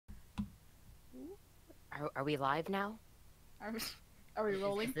Are we live now? Are we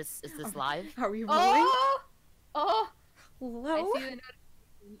rolling? Is this live? Are we rolling? Oh! Hello? I see the notification.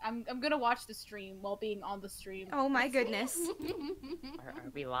 I'm gonna watch the stream while being on the stream. Oh my goodness.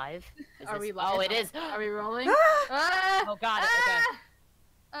 Are we live? Are we live? Oh, it is. Are we rolling? Oh god.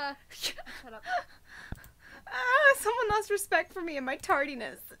 Okay. Shut up. Someone lost respect for me and my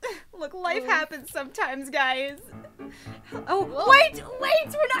tardiness. Look, life happens sometimes, guys. Oh, Whoa. wait,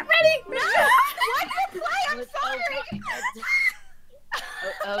 we're not ready. No, Why did you play? I'm sorry.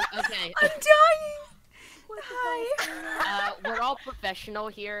 Okay. I'm dying. Hi. We're all professional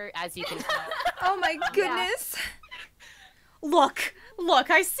here, as you can tell. Oh my goodness. Look,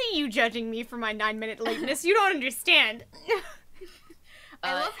 I see you judging me for my 9-minute lateness. You don't understand.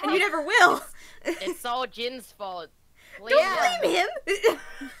 I And you never will. It's all Jin's fault. Don't blame him.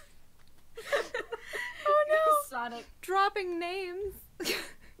 Oh no. Sonic. Dropping names.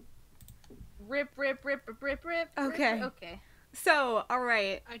 Rip. Okay. Okay. So,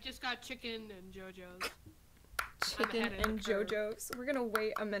 alright. I just got chicken and JoJo's. Chicken ahead of and the curve. JoJo's. We're gonna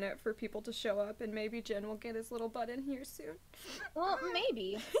wait a minute for people to show up, and maybe Jen will get his little butt in here soon. Well,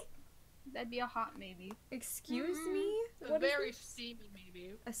 maybe. That'd be a hot maybe. Excuse me? A What is very this? steamy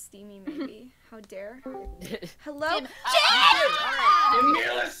maybe. A steamy maybe. How dare. Hello? Jin.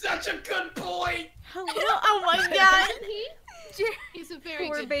 Emila's such a good boy! Hello? Oh my god! He's a very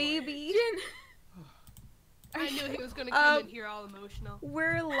Poor good boy. baby. I knew he was gonna come in here all emotional.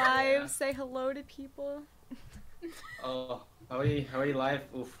 We're live. Say hello to people. Oh, are we live?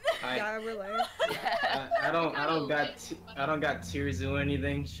 Oof. Yeah, we're live. I don't got tears or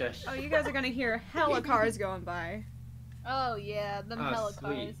anything. Shush. Oh, you guys are gonna hear hella cars going by. Oh yeah, them Oh, hella sweet.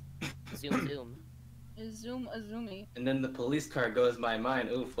 cars. Zoom. Azumi. And then the police car goes by mine.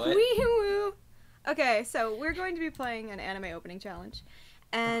 Oof, what? Wee-woo. Okay, so we're going to be playing an anime opening challenge.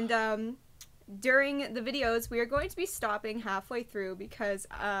 And during the videos, we are going to be stopping halfway through because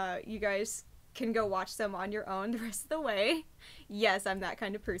you guys can go watch them on your own the rest of the way. Yes, I'm that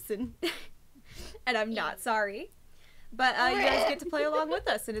kind of person. And I'm not sorry. But you guys get to play along with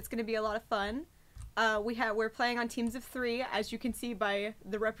us, and it's going to be a lot of fun. We're playing on teams of 3, as you can see by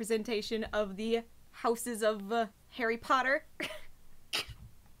the representation of the houses of Harry Potter.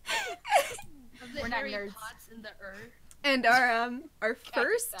 We're not Harry nerds. Pots in the And our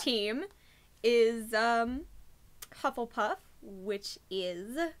first team is Hufflepuff, which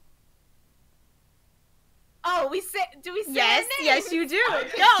is Oh, do we say yes, our yes names? you do. I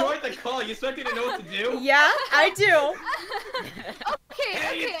Go. enjoyed the call. You expect me to know what to do? Yeah, I do.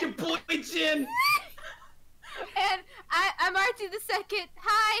 Hey, it's your boy Jin. And I'm Archie the Second.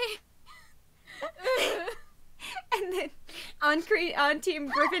 Hi. And then on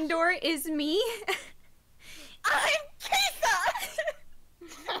Team Gryffindor is me. I'm Kisa.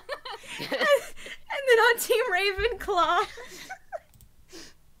 And then on Team Ravenclaw.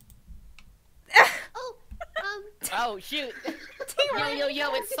 Oh shoot. Yo,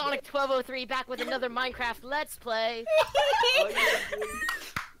 it's Sonic 1203 back with another Minecraft Let's Play.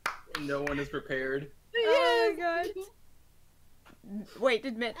 No one is prepared. Oh my god. Wait,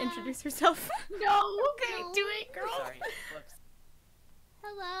 did Mint introduce herself? No. Okay, do it, girl. Sorry. Whoops.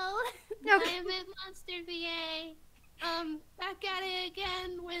 Hello, Okay. I am at Monster VA. Back at it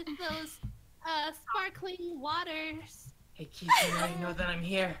again with those sparkling waters. Hey, Keisha, now you know that I'm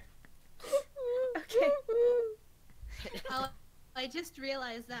here. Okay. Oh, I just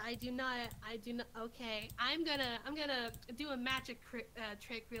realized that I do not. Okay, I'm gonna do a magic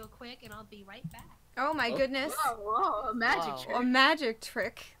trick real quick, and I'll be right back. Oh my goodness. Whoa, a magic Wow. trick. A magic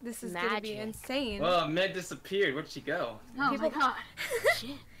trick. This is gonna be Magic. insane. Well, Meg disappeared. Where'd she go? Oh my god.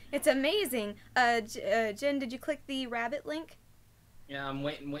 It's amazing. Jen, did you click the rabbit link? Yeah, I'm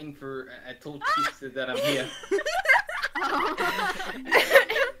waiting for. I told Keisha that I'm here.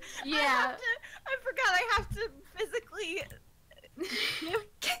 Yeah. I forgot I have to physically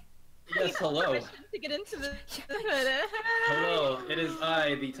Yes, hello. to get into the Hello, it is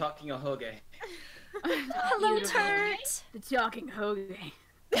I, the talking ahoge. Hello, Turt. The talking hoagie.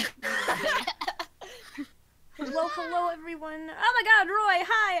 Hello, everyone. Oh my god, Roy,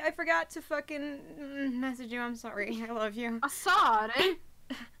 hi! I forgot to fucking message you. I'm sorry. I love you. Assad.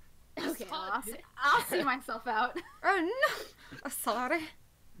 Okay, I'll see myself out. Oh no! Sorry.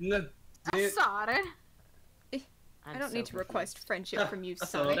 No, dude. Assad. I don't need to request friendship from you,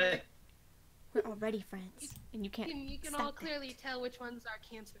 Sorry. Sonic. We're already friends, and you can't. You can stop all it. clearly tell which ones are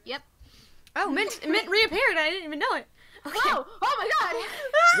cancer. Yep. Oh, Mint reappeared. I didn't even know it. Okay. Whoa! Oh my god!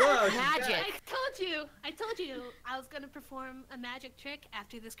 Whoa, she's Magic. back. I told you I was gonna perform a magic trick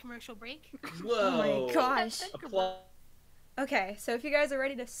after this commercial break. Whoa. Oh my gosh. Applause. Okay, so if you guys are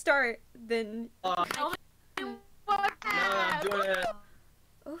ready to start, then I'm doing it.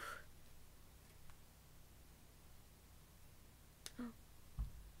 Oof.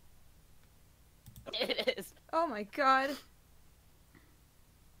 It is. Oh my god.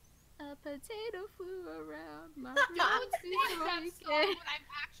 A potato flew around my No one sings that song when I'm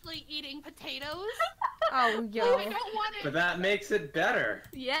actually eating potatoes. Oh, yo. I don't want it. But that makes it better.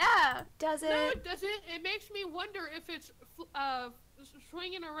 Yeah. Does No, it? it doesn't. It makes me wonder if it's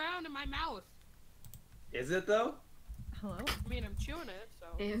swinging around in my mouth. Is it though? Hello? I mean, I'm chewing it, so.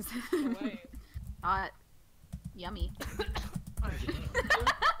 Is no way. hot. Yummy.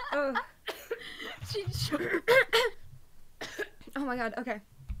 Oh. She's Oh my god, okay.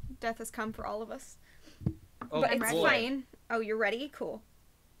 Death has come for all of us. Oh, But it's boy. fine. Oh, you're ready? Cool.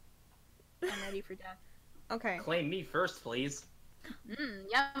 I'm ready for death. Okay. Claim me first, please.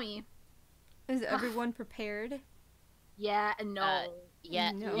 Yummy. Is everyone prepared? Yeah, no.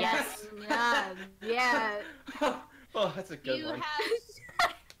 Yeah. No. Yes. Yeah. Oh, that's a good You one.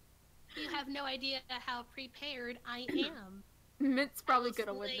 have no idea how prepared I am. Mint's probably I will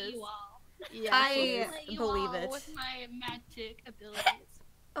gonna win slay this. you all. Yeah. I Slay you believe all it. with my magic abilities.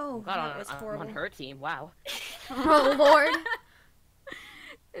 Oh, God, that was I'm horrible. on her team. Wow. Oh, Lord.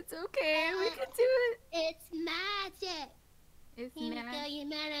 It's okay, we can do it. It's magic. It's Even not. though you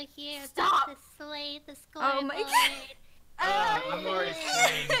men are here Stop. to slay the Oh my scoreboard. I'm already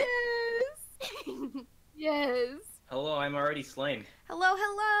slain. Yes. Yes. Hello, I'm already slain. Hello,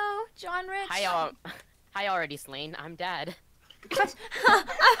 hello, John Rich. Hi, already slain. I'm dead. I'm dead.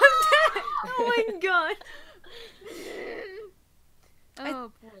 Oh my god.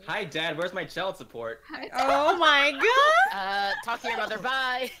 Oh boy. Hi, Dad. Where's my child support? Oh my god. Talk to your mother.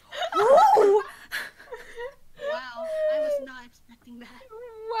 Bye. Ooh. Wow, I was not expecting that.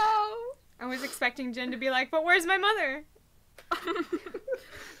 Wow. I was expecting Jen to be like, but where's my mother?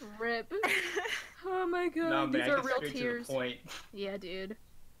 Rip. Oh my god, No, man, these I are get real straight tears. to the point. Yeah, dude.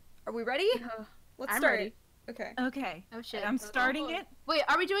 Are we ready? Let's I'm start. ready. Okay. Okay. Oh shit. I'm starting it. Wait,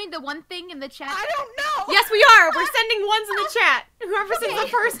 are we doing the one thing in the chat? I don't know. Yes, we are. We're sending ones in the chat. Whoever sends the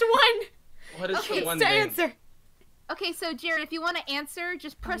first one What is Okay, the one to thing? answer. Okay, so Jared, if you want to answer,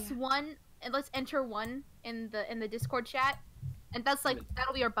 just press 1 and let's enter 1 in the Discord chat, and that's like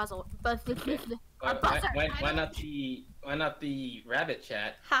that'll be our buzzer. Why, buzzer. why not the rabbit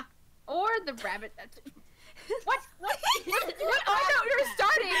chat? Or the rabbit. What? What? What? Oh no, you're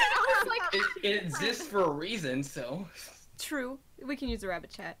starting. I was like, It exists for a reason, so. True. We can use the rabbit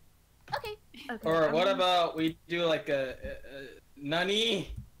chat. okay. Or what about we do like a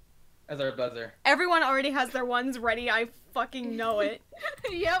nani as our buzzer? Everyone already has their ones ready. I fucking know it.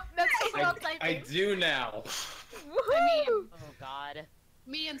 Yep, that's what I'm I typing. do now. I mean, Oh God.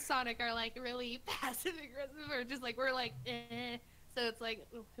 me and Sonic are like really passive aggressive, or just like we're like, eh. So it's like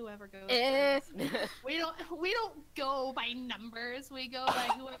whoever goes. first. We don't go by numbers. We go by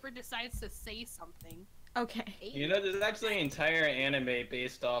whoever decides to say something. Okay. You know, there's actually an entire anime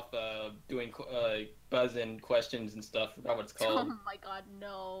based off doing buzz-in questions and stuff. I forgot what it's Oh called. my god,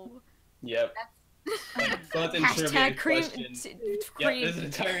 no. Yep. Buzz-in trivia Hashtag cream. questions. Yep, Cream. there's an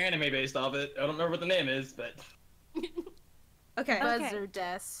entire anime based off it. I don't remember what the name is, but Okay. Buzzer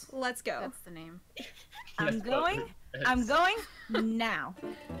Des. Let's go. That's the name. I'm Yes, going. Buzz-in. I'm going now.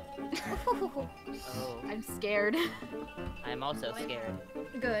 Oh, I'm scared. I'm also scared.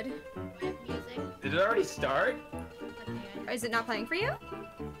 Good. Music. Did it already start? Is it not playing for you?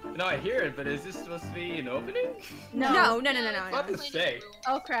 No, I hear it, but is this supposed to be an opening? No. No. What to say?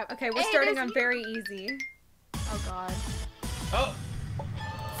 Oh crap. Okay, we're Hey, starting there's on very easy. Oh god. Oh!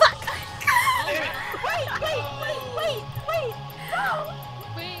 Fuck! Damn it! Wait. No.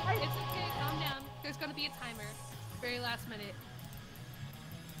 Wait, it's okay. Calm down. There's gonna be a timer. Very last minute.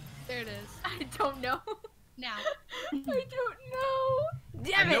 There it is. I don't know. Now. I don't know. I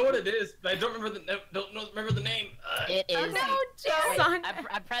Damn know it! what it is, but I don't remember remember the name. It Oh is. no, Jared. Son-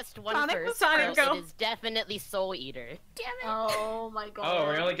 I pressed one Sonic, first. Sonic, so go. It is definitely Soul Eater. Damn it! Oh my god. Oh,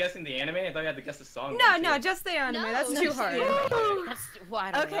 we're only guessing the anime? I thought you had to guess the song. No, name, no, too. just the anime. No, That's no, too just hard. the anime. That's, well,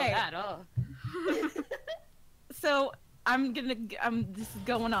 I don't know Okay. that. Oh. So I'm this is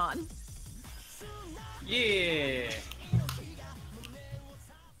going on. Yeah.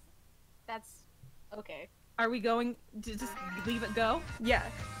 That's okay. Are we going to just leave it go? Yeah.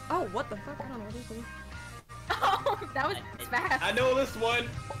 Oh, what the fuck? I don't know what this is. Oh, that was fast. I know this one.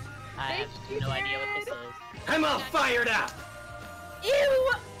 I have Thank you, no idea what this Jared. is. I'm all fired up.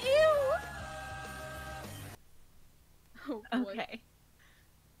 Ew! Ew! Oh boy. Okay.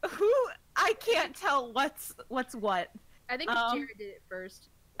 Who? I can't tell what's what. I think Jared did it first.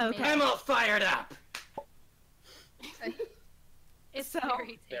 Okay. I'm all fired up. It's So-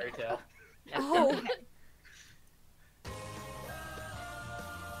 fairy tale. Fairy tale. Oh.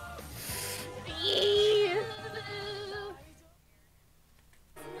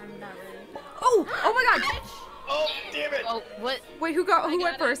 Oh, what? Wait, who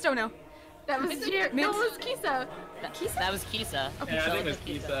went first? Oh no. That was Jared. No, it was Kisa. That was Kisa. Yeah, I think it was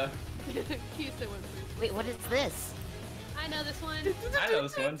Kisa. Kisa went first. Wait, what is this? I know this one. I know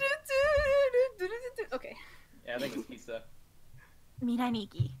this one. Okay. Yeah, I think it was Kisa. Mirai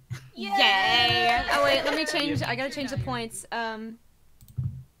Miki. Yay! Oh wait, let me change. I gotta change the points.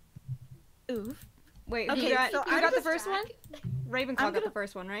 Oof. Wait, Okay, who got, so who I'm got the just first one? Ravenclaw got gonna- the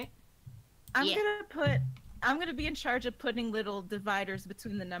first one, right? I'm Yeah. gonna be in charge of putting little dividers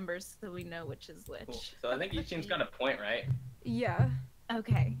between the numbers so we know which is which. Cool. So I think each team's got a point, right? Yeah.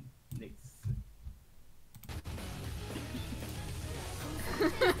 Okay. Nice.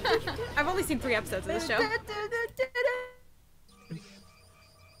 I've only seen 3 episodes of this show.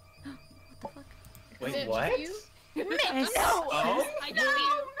 Wait, what? Miss. Oh? I got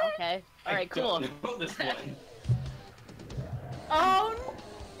you. Okay. All right, cool. I don't know this one. Oh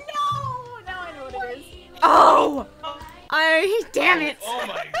no! Now I know what it is. Oh! Damn it! Oh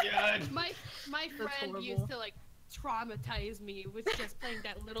my god. My friend horrible. used to like traumatize me with just playing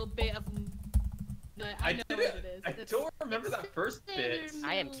that little bit of. I know what it is. I don't remember that first bit.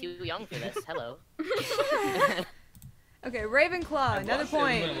 I am too young for this. Hello. Okay, Ravenclaw, I another watched it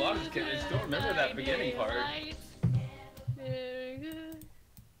point. when I was a kid. I just don't remember that beginning part. Very good.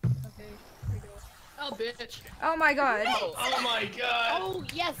 Okay, here we go. Oh, bitch. Oh my god. Oh my god. Oh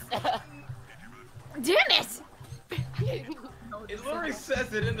yes. Damn it! It literally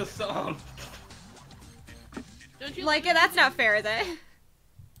says it in the song. Don't you Like, that's not fair, is it?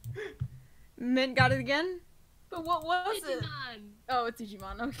 Mint got it again? But what was it? Digimon. Oh, it's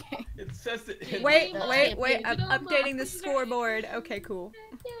Digimon. Okay. It says it in Wait, the song. wait, I'm updating the scoreboard. Okay, cool.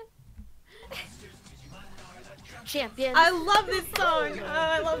 Champion. I love this song! Oh,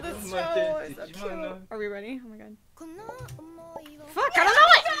 I love this Oh my show! God, It's so did you cute. know? Are we ready? Oh my god. Fuck, I don't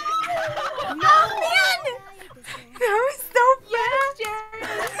know it! No, man! That was so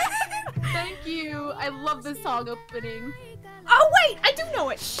bad! Thank you. I love this song opening. Oh wait, I do know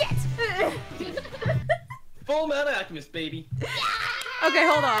it! Shit! Full Metal Alchemist, baby. Okay,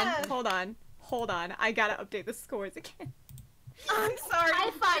 hold on. I gotta update the scores again. I'm sorry.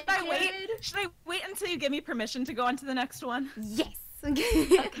 High five, Should I wait? Jared. Should I wait until you give me permission to go on to the next one? Yes!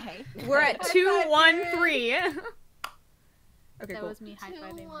 Okay. We're at 2, 1, 3. Okay, That cool. was me high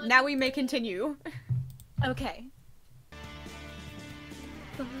fiving. Now we may continue. Okay.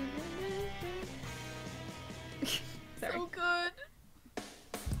 Sorry. So good.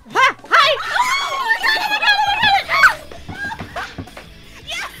 Ha! Hi!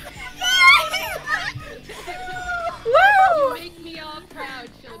 You Woo! make me all proud,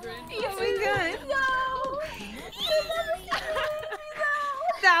 children. Oh my god.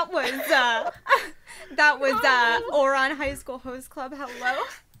 That was OURAN High School Host Club. Hello.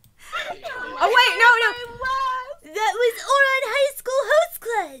 Oh wait, no. That was OURAN High School Host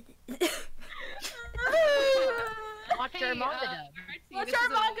Club. Watch our manga dub. Watch our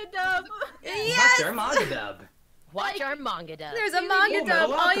manga dub. Yes. What's our manga dub? Watch our manga dub. There's a manga Oh, dub.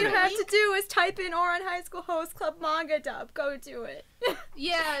 Metal All you Alchemist. have to do is type in OURAN High School Host Club manga dub. Go do it.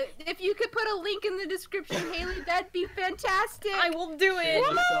 Yeah, if you could put a link in the description, Haley, that'd be fantastic. I will do it.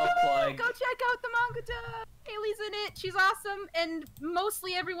 Shameless self-plug. Go check out the manga dub. Haley's in it. She's awesome, and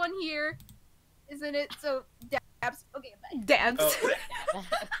mostly everyone here is in it. So dabs. Okay, bye. Dabs. Oh.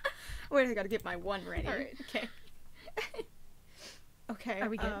 Wait, I gotta get my one ready. Alright. Okay. Okay. Are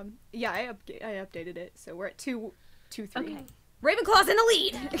we good? Yeah, I updated it, so we're at 2, 3. Okay. Ravenclaw's in the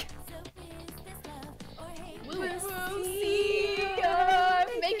lead. We'll see ya.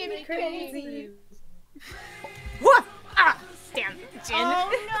 Making me crazy. What? Ah! Damn, Jin.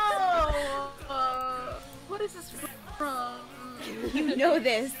 Oh no! What is this from? You know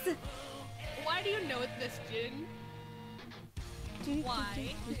this. Why do you know this, Jin?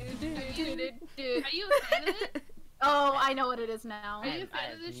 Why? Are you a fan of it? Oh, I know what it is now. Are you a I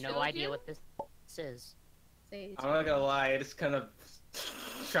fan of this have show, no idea Jin? what this is. Say I'm not gonna lie, I just kind of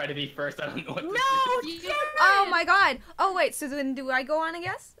try to be first. I don't know what this is. You- Oh my god. Oh wait, so then do I go on, I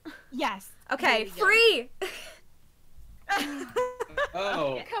guess? Yes. Okay, There we go. free!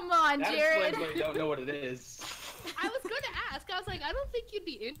 Oh, Come on, that Jared. explains why I don't know what it is. I was gonna ask. I was like, I don't think you'd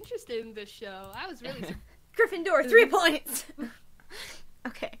be interested in this show. I was really. Gryffindor, 3 points!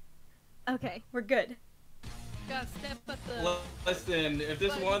 Okay, Okay. we're good. Gotta step up the. Listen, if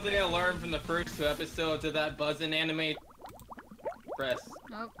there's one thing I learned from the first 2 episodes of that Buzzin' anime, press.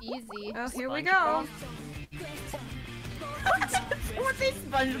 Oh, easy. Oh, here we SpongeBob. go. What's a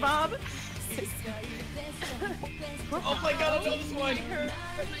SpongeBob? Oh my god, I know this one!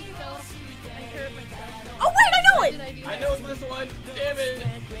 Myself. I hurt myself. Oh wait, I know What it! did I do? I know this one! Damn it!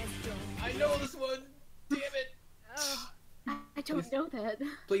 I know this one! Damn it! I don't know that.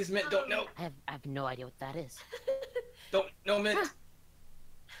 Please, Mint, don't know. I have no idea what that is. Don't know, Mint.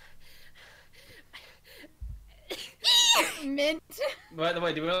 Mint. By the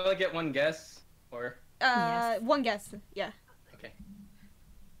way, do we only get one guess? Or? Yes. One guess. Yeah. Okay.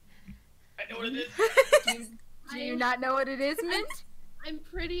 I know what it is. Do you not know what it is, Mint? I'm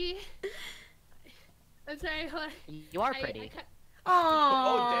pretty. I'm sorry. Hold on. You are pretty.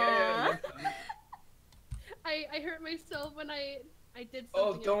 Oh, damn. I hurt myself when I did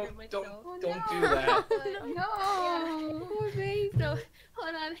Oh, something. don't do that. No. So,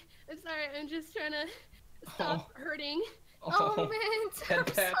 hold on. I'm sorry. I'm just trying to stop hurting. Oh, Mint. Head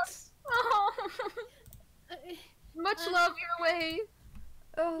pats. Oh. Uh, Much love your way.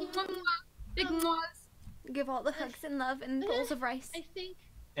 Oh. Big moss. Give all the hugs and love and bowls of rice. I think.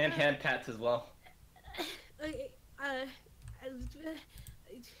 And hand pats as well.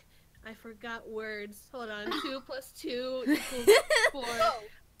 I forgot words. Hold on. 2 + 2 = 4.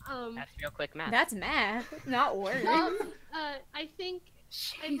 That's real quick math. That's math, not words. I think.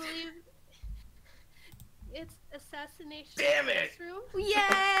 I believe. It's assassination. Damn it! Classroom.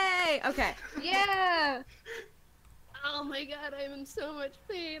 Yay! Okay. Yeah. Oh my god, I'm in so much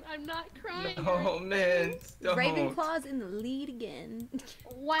pain. I'm not crying. No, Mint, don't. Ravenclaw's in the lead again.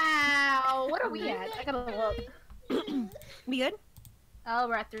 Wow. What are we at? I gotta look. We good? Oh,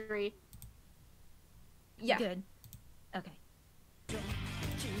 we're at 3. Yeah. Good. Okay.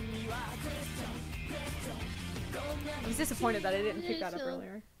 I was disappointed that I didn't pick that up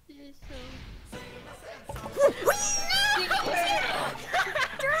earlier. Do it!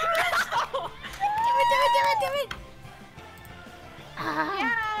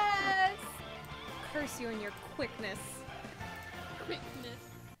 Yes. Curse you and your quickness. Quickness.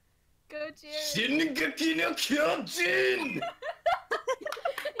 Go, Jared. Shingeki no Kyojin!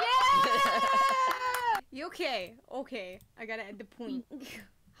 You okay? Okay. I gotta add the point.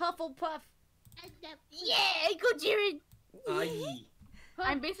 Hufflepuff. Yeah, go, Jared. Aye.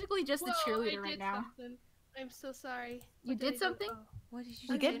 I'm basically just the Whoa, cheerleader I right did now. something. I'm so sorry. You What did I do? something? Oh, What did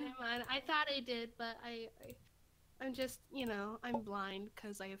you You do? good? never mind. I thought I did, but I'm just, I'm blind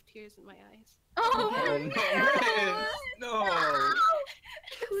because I have tears in my eyes. Oh, Oh, no, Mint. No.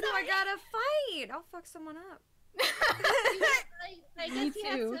 Who do I gotta fight? I'll fuck someone up. I Me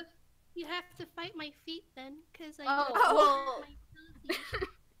guess too. you have to fight my feet then, because I Oh, don't well. my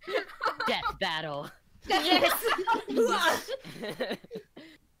toesies. Death battle. Yes.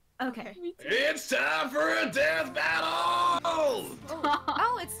 Okay. It's time for a death battle!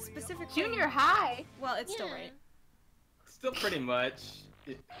 Oh, it's specifically Junior high. Well, it's still Yeah. right. Still pretty much.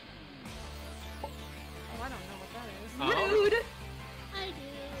 Oh, I don't know what that is. Rude. I do.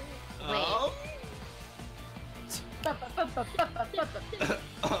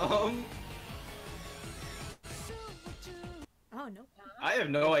 Oh no. I have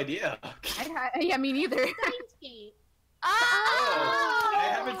no idea. Yeah, me neither. Steins Gate. Oh, I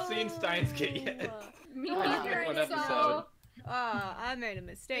haven't seen Steins Gate yet. Me I've seen neither. one So, episode. I made a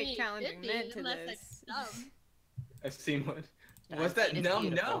mistake It challenging should be, Mint to unless this. I'm dumb. I've seen one. Steins What's that? Gate is Num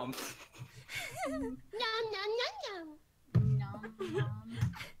beautiful. num. Nom nom nom nom. nom.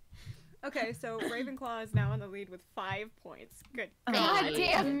 Okay, so Ravenclaw is now in the lead with 5 points. Good. God Hey.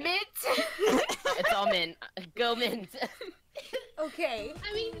 damn Mint. It's all Mint. Go Mint. Okay.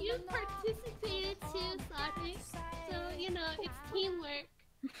 I mean, you participated too, Sonic. So, it's teamwork.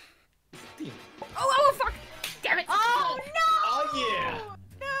 Oh, fuck! Damn it! Oh Oh yeah.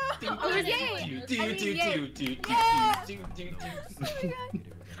 no! Oh, yay!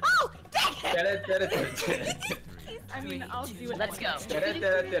 Oh, I mean, I'll do it. Let's go. Let's jam,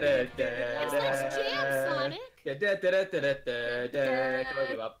 Sonic.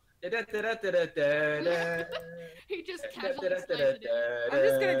 He just casually slides it in. I'm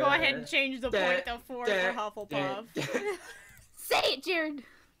just gonna go ahead and change the point to 4 for Hufflepuff. Say it, Jared.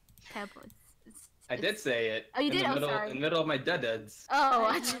 Pebble. I did say it. Oh, you in did? the Oh, middle, sorry. in the middle of my duds. Oh,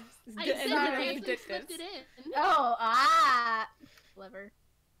 I said you And casually slipped it in. oh, clever.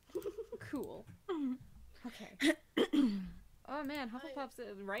 Cool. Okay. Oh man, Hufflepuff's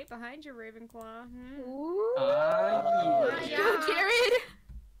right behind you, Ravenclaw. Hmm. Ooh. Yeah. Go, Jared.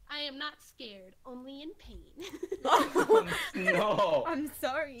 I am not scared, only in pain. No. I'm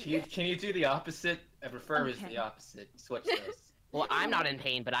sorry. Can you do the opposite? I prefer is Okay. the opposite. Switch those. Well, I'm not in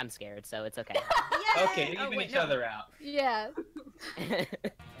pain, but I'm scared, so it's okay. Okay, Oh, even wait, each no. other out. Yeah.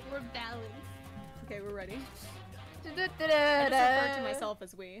 We're balanced. Okay, we're ready. I Da, just refer to myself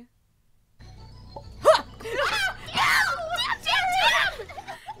as we.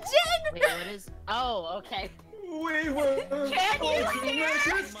 Wait, what is? Oh, okay. We were Can you making hear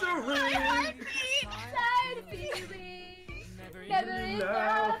history. never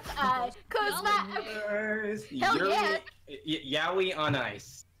enough. I close my eyes. Hell yeah. Yowie on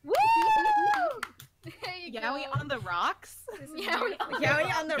ice. Woo! There you Yowie go. on the rocks?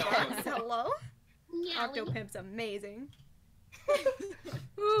 Yowie on the rocks. Hello? Octopimp's amazing.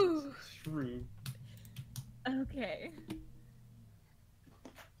 Ooh. True. Okay.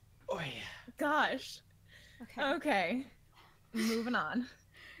 Oh yeah. Gosh. Okay. Okay. Moving on.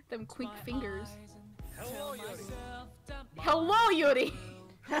 Them quick fingers. Hello, Yuri. Hello, Yuri.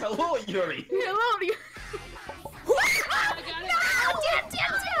 Hello, Yuri. Hello, Yuri. I got it. No,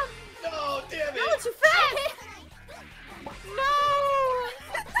 damn. No, damn it. No, too fast. No.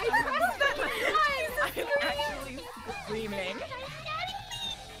 I pressed that I'm actually screaming.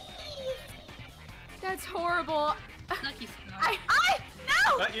 That's horrible. Lucky star.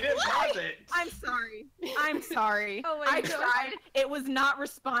 No. You didn't pause it. I'm sorry. I'm sorry. Oh my I God. tried. It was not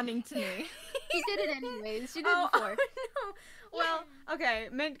responding to me. She did it anyways. She did Oh, it before. no. Well, okay,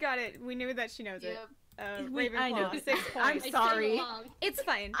 Mint got it. We knew that she knows it. Yep. Ravenclaw, I know. 6 points. I'm sorry. It's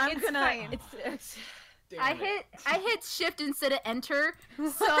fine. I'm it's gonna. fine. It's Damn I it. hit shift instead of enter.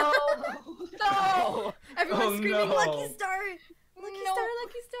 So No! Everyone's Oh, screaming, no. Lucky Star! Lucky No. Star,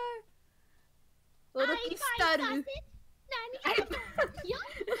 Lucky Star! Lucky Star. Me too.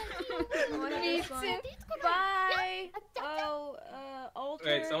 Bye. Oh, Alter,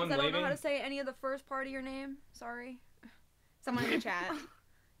 Wait, someone's I don't know how leaving? to say any of the first part of your name. Sorry. Someone in the chat.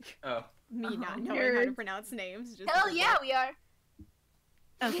 Oh. Me not Oh, knowing how to nerd. pronounce names. Just Hell yeah, we are.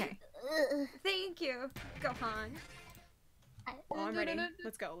 okay. Thank you. Go on. Oh, I'm ready.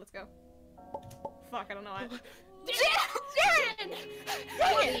 Let's go, let's go. Fuck, I don't know it. Jared!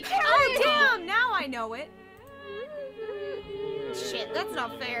 Oh, damn! Now I know it. Shit, that's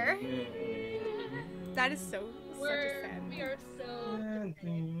not fair. That is so such a sad. We are so.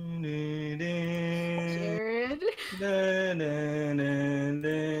 Jared.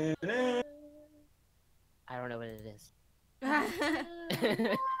 I don't know what it is.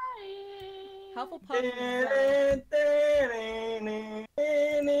 Hufflepuff.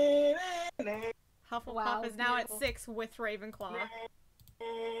 Hufflepuff Wow, is now beautiful. at 6 with Ravenclaw.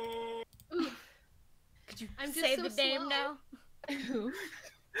 Could you I'm just say so the name slow. now?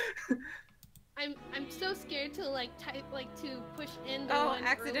 I'm so scared to type to push in the Oh, one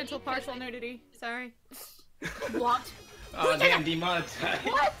accidental early 'cause partial nudity. Sorry. What? Oh, damn, demonetized.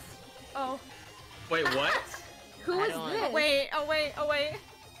 What? Oh. Wait, what? Who I is don't- this? Wait, oh wait. I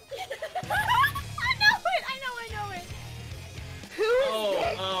know it. Who is Oh,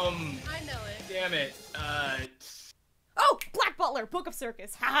 this? I know it. damn it. Oh, Black Butler, Book of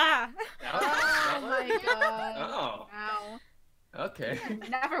Circus. Haha. Oh my god. Oh, Wow. okay.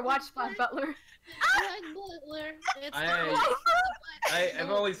 Never watched Black Butler. Black Butler. It's I've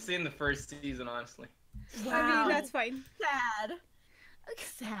only seen the first season, honestly. I mean, that's fine. Sad.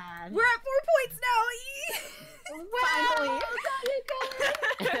 Sad. We're at 4 points now. Finally.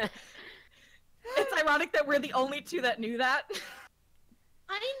 It's ironic that we're the only two that knew that.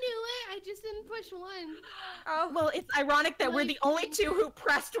 I knew it. I just didn't push one. Oh, Well, it's ironic that we're the only two who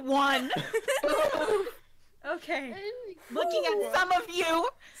pressed one. okay. Looking at some of you.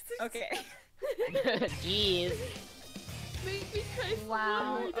 Okay. Jeez. Make me cry.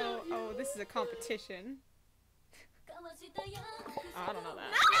 Wow. Oh, this is a competition. Oh, I don't know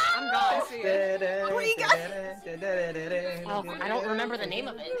that. I'm gonna see it. What do you got? Oh, I don't remember the name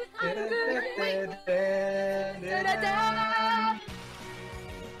of it.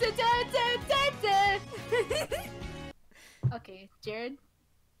 Okay, Jared.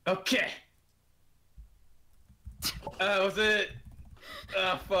 Okay. Was it?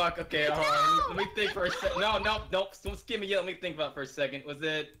 Oh, fuck. Okay, hold on. Let me think for a second. No. Don't skip me yet. Let me think about it for a second. Was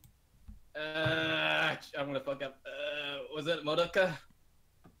it? I'm gonna fuck up. Was it Modoka?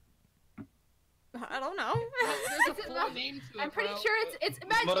 I don't know. There's a full name to it. I'm pretty bro. sure it's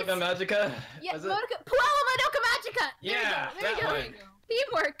Modoka Magica? yeah, Was it? Madoka, Puella Madoka Magica. Yeah, there you go. that one.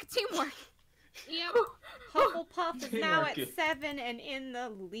 Teamwork. Yep. Hufflepuff is now at Teamwork. 7 and in the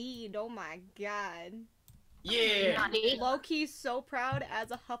lead. Oh my god. Yeah. Naughty. Loki's so proud as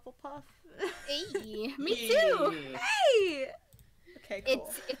a Hufflepuff. Hey, me too. Yeah. Hey! Okay,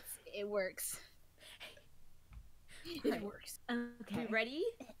 cool. It works. It works. You ready?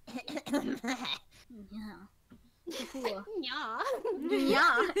 Yeah. Yeah. Yeah.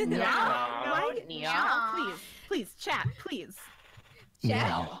 No. Yeah. Please, chat, please.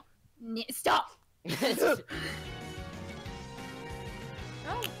 No. Stop. Oh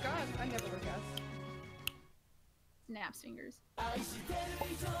god, I never would guess. Snaps fingers. Oh,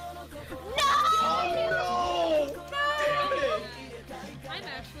 no! Damn it! I'm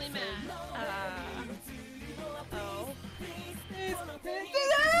actually mad. Oh.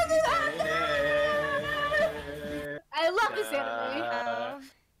 I love this anime.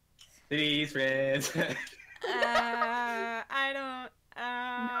 These friends. I don't.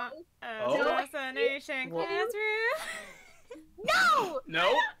 Assassination classroom. No!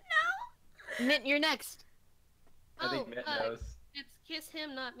 No. Mint, you're next. I think Mint knows. It's Kiss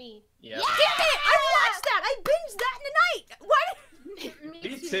Him, Not Me. Yeah. Damn it! I watched that. I binged that in a night. Why?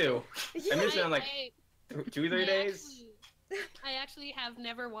 Me too. I missed it in like 2 or 3 days. I actually have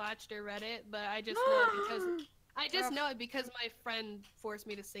never watched or read it, but I just know it because know it because my friend forced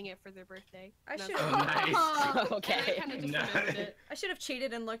me to sing it for their birthday. I should. Oh, nice. Okay. I kind of just remembered it. I should have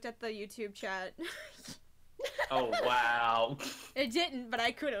cheated and looked at the YouTube chat. Oh wow. It didn't, but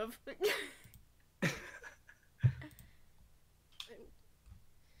I could have.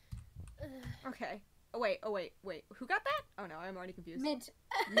 Okay. Oh wait. Who got that? Oh no, I'm already confused. Mint.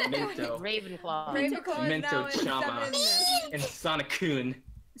 Minto. Ravenclaw. Ravenclaw is Minto now in Chama. 7. And Sonic-kun.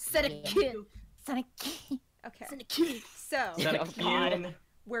 Sonic-kun. Okay. Sonic-kun. So Sonic-kun.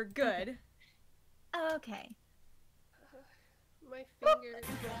 we're good. Okay. My fingers.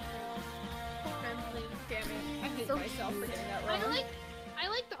 Trembling. Damn it! I hate So myself for getting that wrong. I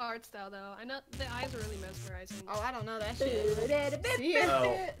like the art style though. I know the eyes are really mesmerizing. Oh, I don't know that shit. See ya.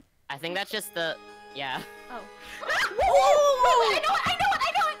 Oh. I think that's just the. Yeah. Oh. I know it!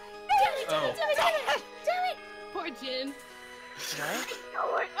 Oh. Damn it! Poor Jin.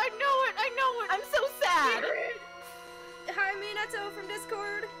 I know it! I'm so sad! Hi, Minato from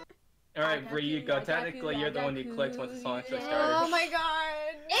Discord. Alright, Ryuko, technically you're the one who clicked once the song started. Oh my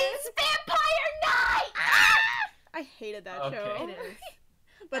god. It's Vampire Night! I hated that Okay. show.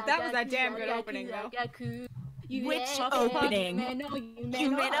 But that was a damn good opening though. Which opening? Hufflepuff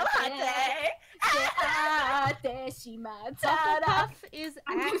is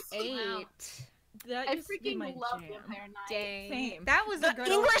at 8. That I used to be freaking my love jam. Vampire Night. Dang. Same. That was a The good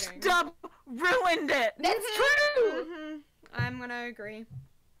English opening. dub ruined it. That's true! Mhm. I'm gonna agree.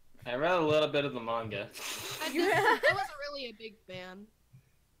 I read a little bit of the manga. I wasn't really a big fan.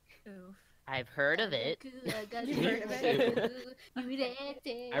 Oof. I've heard of it. You've heard of it? I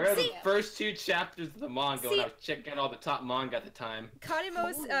read the first 2 chapters of the manga when I was checking out all the top manga at the time.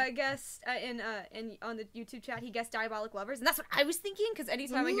 Kanimo's guessed in on the YouTube chat. He guessed Diabolic Lovers, and that's what I was thinking. Because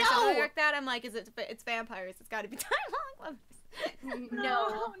anytime I hear something like that, I'm like, it's vampires? It's got to be Diabolic Lovers.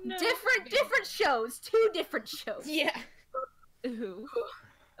 No. No. Different shows. 2 different shows. Yeah. Ooh.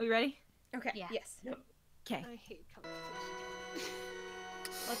 Are we ready? Okay. Yeah. Yes. Okay. I hate competition.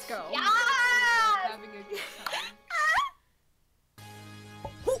 Let's go. Yes! Having a good time.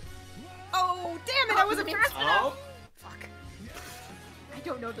 Oh damn it! I wasn't fast enough. Oh. Fuck. I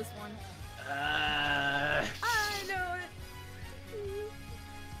don't know this one. I know it.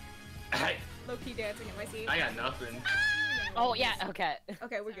 I Low key dancing in my seat. got nothing. Oh yeah. Okay.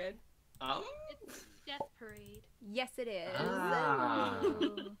 Okay, we're good. It's Death Parade. Yes, it is. Ah.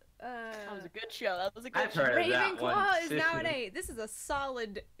 That was a good show. That was a good I've show. heard of that one. Ravenclaw is now at 8. This is a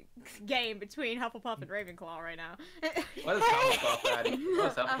solid game between Hufflepuff and Ravenclaw right now. What is Hufflepuff at?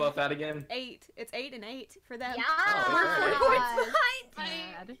 What's Hufflepuff at again? 8. It's 8 and 8 for them. Yeah! Oh, We're okay. 4 points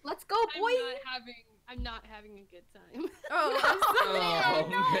behind. Sad. Let's go, boy! I'm not having a good time. Oh, I'm sorry. Oh,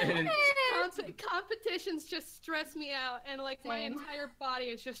 man. Competitions just stress me out, and like my Same. entire body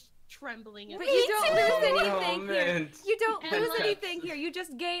is just trembling. But you don't lose anything Oh, here. man. You don't And lose like- anything here. You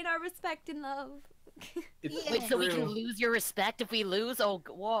just gain our respect and love. It's Wait, so we can true. lose your respect if we lose? Oh,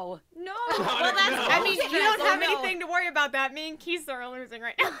 whoa. No. No, Well, that's. no. I mean, you don't have no. anything to worry about. That me and Kisa are losing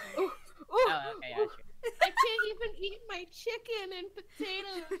right now. Oh, okay, yeah, sure. I can't even eat my chicken and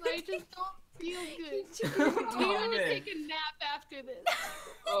potatoes. I just don't feel good. I'm Oh, gonna man. take a nap after this.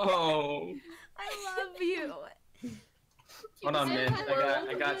 Oh. I love you. Hold on, man. I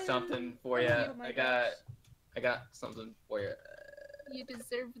got World. something for you. Oh my I got something for you. You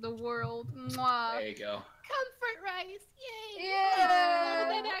deserve the world. Mwah. There you go. Comfort rice, yay! Yeah.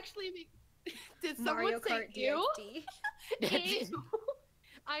 Oh, that actually makes. Did Mario someone say Kart ew? DXD. Ew.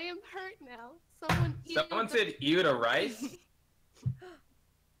 I am hurt now. Someone Said ew to rice?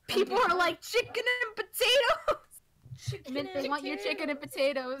 People are like, chicken and potatoes! Mint, they want your chicken and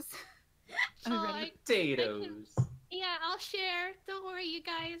potatoes. Oh, I- Potatoes. Yeah, I'll share. Don't worry, you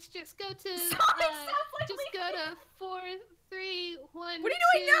guys. Just go to Sonic sounds like just go to 4, 3, 1. What are you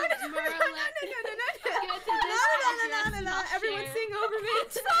doing? No, 2, no, no, no, no, Merle- no, Go to no, this address no, and no. I'll Everyone share. sing over me.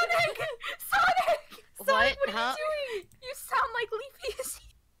 Sonic! Sonic! What? Sonic, what are Huh? you doing? You sound like Leafy.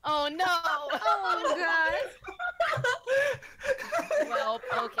 Oh no! Oh god. Well,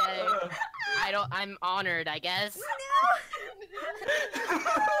 okay. I'm honored, I guess.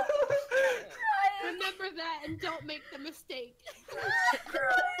 Remember that and don't make the mistake.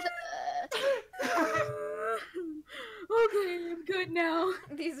 Okay, I'm good now.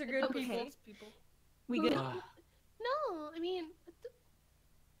 These are good people. We good? No, I mean,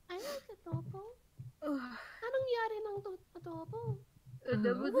 I like adobo. Anong yari ng adobo?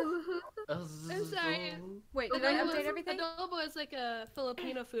 I'm sorry. Wait, did I update everything? Adobo is like a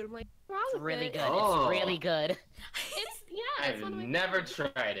Filipino food. I'm like, what's wrong with Really it? good. Oh. It's really good. It's it's I've one of my never favorites.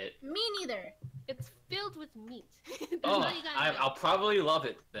 tried it. Me neither. It's filled with meat. That's Oh, all you gotta do. I'll probably love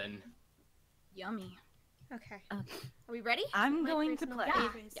it then. Yummy. Okay. Okay. Are we ready? I'm My going to personal play.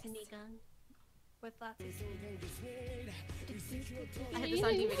 favorite Yes. sinigang with lots of I had this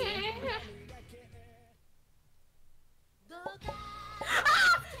on DVD.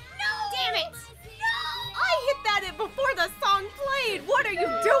 Ah! No! Damn it! No! I hit that in before the song played! What are you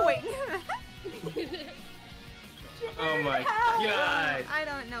doing? Oh my god! I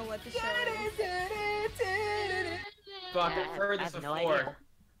don't know what the show is. Fuck, Yeah, I've heard I this have no before. idea.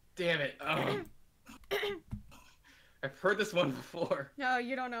 Damn it. I've heard this one before. No,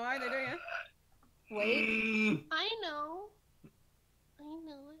 you don't know either, do you? Wait. I know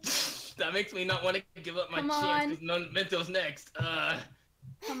it. That makes me not want to give up my Come chance because Mento's next.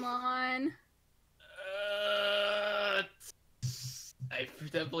 Come on.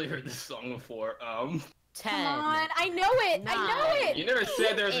 I've definitely heard this song before. 10. Come on. I know it. I know it. You never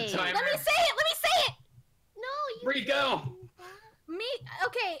said there was a 8. timer. Let me say it. Let me say it. No, you. Where'd he go? Me.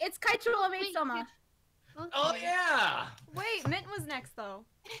 Okay, it's Kaichiro Wait, Soma. Okay. Oh yeah! Wait, Mint was next though.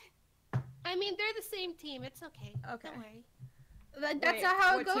 I mean, they're the same team. It's okay. Okay. Don't worry. That's Wait, not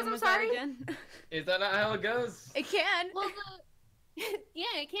how it what goes. team I'm was that sorry. again? Is that not how it goes? It can. Well, yeah,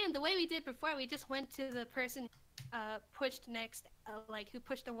 it can. The way we did before, we just went to the person pushed next, like who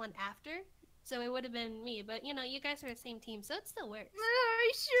pushed the one after. So it would have been me. But you know, you guys are the same team, so it still works. Are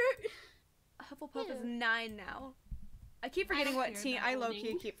you sure? Hufflepuff is Yeah. 9 now. I keep forgetting don't what care team. about I low-key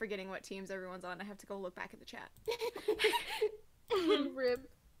voting. keep forgetting what teams everyone's on. I have to go look back at the chat Rib.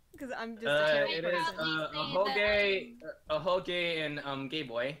 because I'm just a It terrible is person. a whole gay and gay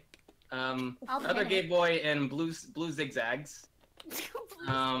boy. Other Okay. gay boy and blue zigzags. Is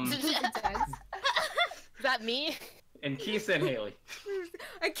that me? And Keith and Haley.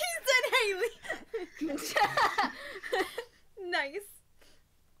 Keith and Haley. Nice.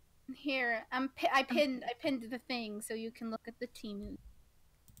 Here, I pinned the thing so you can look at the team.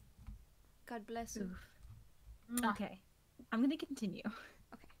 God bless you. Mwah. Okay. I'm gonna continue.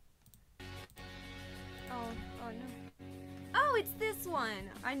 Oh no. Oh, it's this one.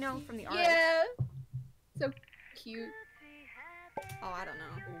 I know from the art. Yeah. So cute. Oh, I don't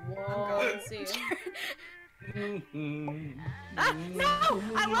know. I'm going to see. Ah, no!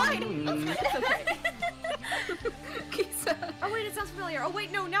 I lied! It's okay. Oh wait, it sounds familiar. Oh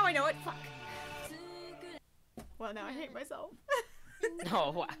wait, no, now I know it. Fuck. Well, now I hate myself.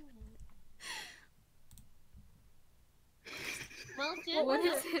 No. Well, Jen, What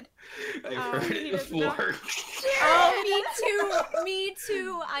is it? I've Oh, heard he it doesn't know. before. Oh, me too. Me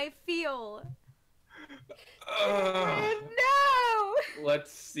too. I feel. No!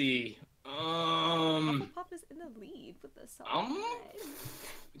 Let's see. Hufflepuff is in the lead with the song.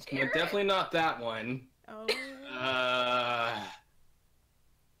 Definitely not that one. Oh.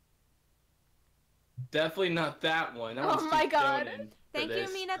 Definitely not that one. That Oh one's too my God. shonen for Thank you,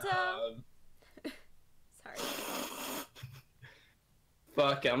 this. Minato. Sorry.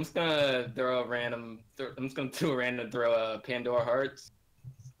 Fuck it, I'm just gonna throw a random. I'm just gonna do a random throw a Pandora Hearts.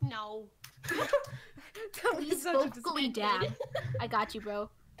 no. Please Such a vocally dab. I got you, bro.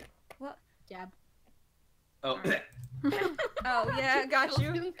 What? Dab. Oh, Oh yeah, got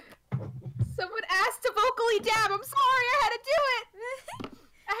you. Someone asked to vocally dab. I'm sorry. I had to do it.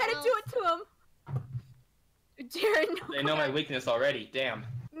 I had to do it to him. Jared, no. they know my weakness already. Damn.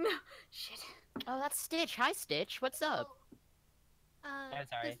 No. Shit. Oh, that's Stitch. Hi, Stitch. What's up? I'm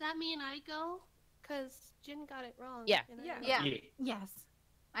sorry. Does that mean I go? Cause Jin got it wrong. Yeah. and I Yeah. don't Yeah. Yes.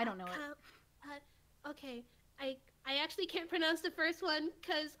 I don't know it. Okay, I actually can't pronounce the first one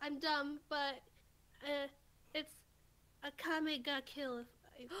because I'm dumb, but it's Akame ga kill.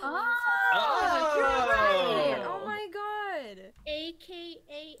 Oh, You're right. Oh. Oh my god.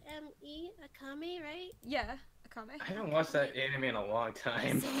 Akame, Akame, right? Yeah, Akame. I haven't watched that anime in a long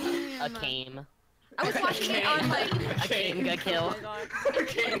time. A came. I was watching it on like. A came ga Oh kill. my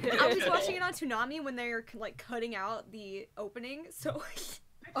god. I was watching it on Toonami when they were like cutting out the opening, so.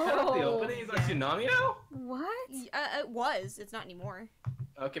 The opening is on Tsunami now? What? It was. It's not anymore.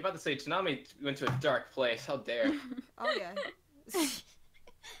 Okay, about to say Tsunami went to a dark place. How dare? Oh yeah.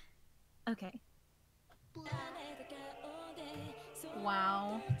 Okay.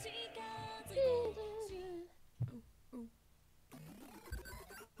 Wow.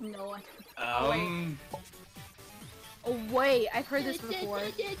 No. Oh wait, I've heard this before.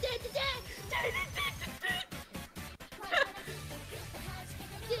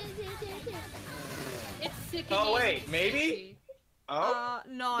 It's sick. Oh wait, maybe? Oh,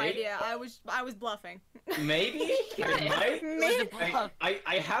 no maybe? idea. I was bluffing. Maybe? It might?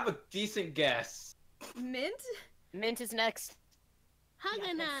 I have a decent guess. Mint? Mint is next.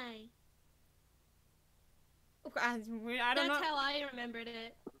 Haganai. I don't know. That's how I remembered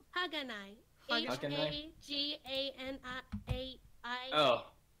it. Haganai. H-A-G-A-N-I-A-I. Oh.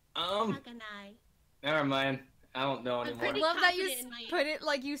 Haganai. Never mind. I don't know I'm anymore. I pretty love that you confident in my- put it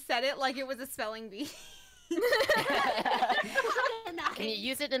like you said it like it was a spelling bee. Can you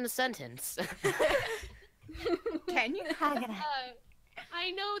use it in a sentence? Can you?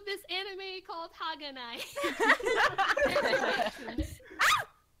 I know this anime called Haganai.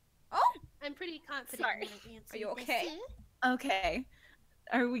 Oh! I'm pretty confident Sorry. in my answer. Are you okay? Okay.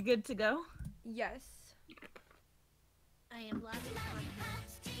 Are we good to go? Yes. I am loving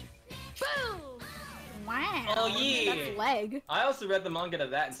confidence. Boom! Wow. Oh yeah! That's leg. I also read the manga to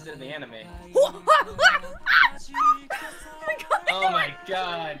that instead of the anime. Oh my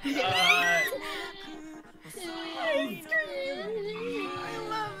god. I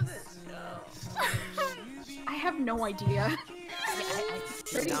love this show. I have no idea.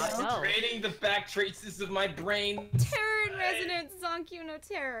 Raiding the back traces of my brain. Terror and Resonance, Zonkyu no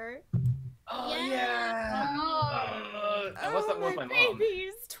Terror. Oh yeah! I watched that one with my mom.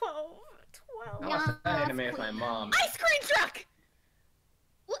 Babies, 12. I watched that anime with my mom. Ice cream truck!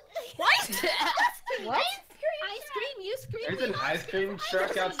 What? What? Ice cream, you scream. There's an ice cream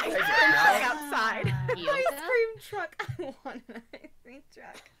truck outside your Truck house. outside. Ice cream truck. I want an ice cream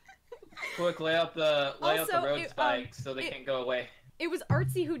truck. Quick, lay out the Also, road it, spikes so they can't go away. It was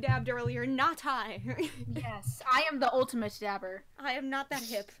Artsy who dabbed earlier, not I. Yes, I am the ultimate dabber. I am not that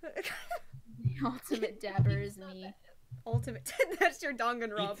hip. The ultimate dabber is me. Ultimate. That's your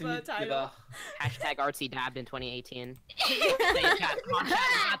Danganronpa title. Hashtag artsy dabbed in 2018. Say it, chat. Come on, chat.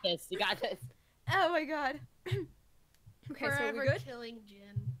 You got this. You got this. Oh my god. Okay, so Forever we good? killing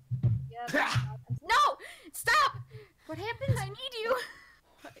Jin. No! Stop! What happened? I need you.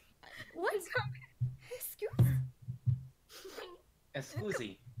 What? Excuse?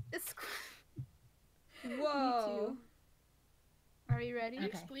 Exclusi. Whoa. Are you ready? You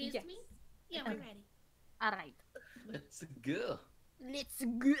Okay. squeezed Yes. me? Yeah, we're ready. Alright. Let's go. Let's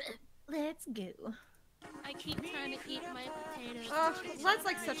go. Let's go. I keep trying to eat my potatoes. Oh, that's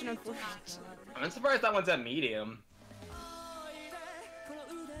like such an unfortunate. I'm surprised that one's at medium.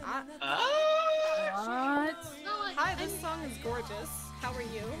 What? Hi, this song is gorgeous. How are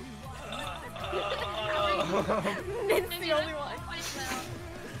you? It's the only one.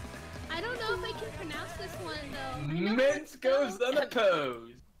 I don't know if I can pronounce this one though. Mint goes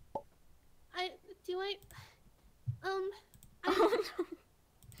unopposed. I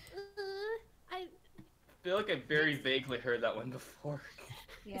feel like I very vaguely heard that one before.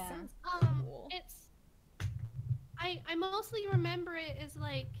 Yeah. Cool. it's I mostly remember it as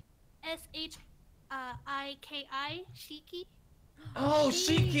like SHIKI, Shiki. Oh,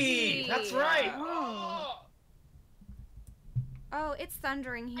 Shiki! That's right! Oh, it's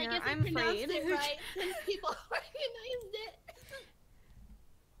thundering I here. guess I I'm pronounced afraid. it right since people recognized it.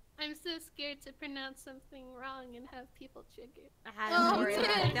 I'm so scared to pronounce something wrong and have people triggered. Don't worry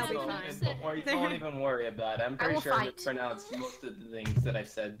about it. They'll be Don't fine. Don't even worry about it. I'm I pretty will sure I fight. pronounced most of the things that I've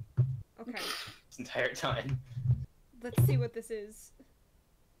said Okay, this entire time. let's see what this is.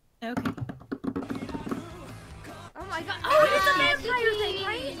 Okay. Oh my god. Oh, it's a vampire thing,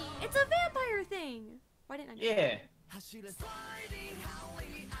 right? It's a vampire thing. Why didn't I know? Yeah.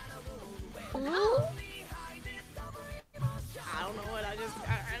 Ooh. I don't know what I just.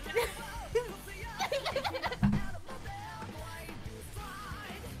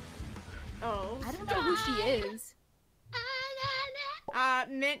 Oh. I don't know who she is.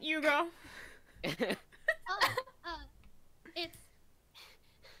 Mint, you go. It's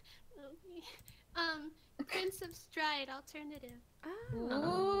Prince of Stride alternative.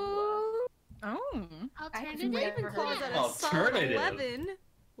 Oh. Oh. Alternative. never heard Ravenclaw's of at it. a solid Alternative. 11.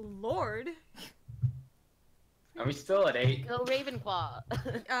 Lord. Are we still at 8? Go Ravenclaw.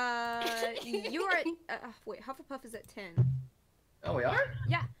 You are at. Wait, Hufflepuff is at 10. Oh, we are?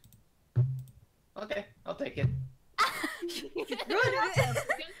 Yeah. Okay, I'll take it. Good.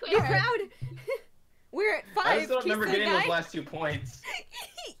 Be proud. We're at 5. I just don't Kiss remember the getting guy. those last 2 points.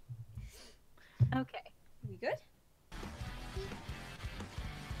 Okay. We good?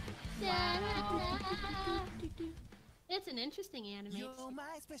 It's an interesting anime.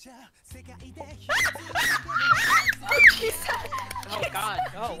 Oh god.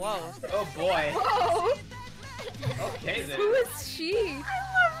 god. Oh, whoa. Oh boy. Whoa! Okay then. Who is she? I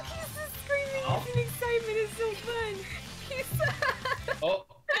love Kisa's screaming Oh. and excitement. It's so fun. Kisa. Oh.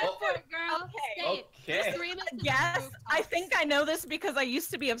 Poor girl. Okay. Stay. Okay. Just read it to the Yes, I rooftops. think I know this because I used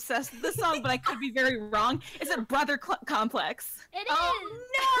to be obsessed with this song, but I could be very wrong. Is it Brother Complex? It is. No!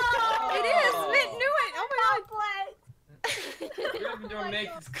 It is! Mint knew it! Oh my god! Gryffindor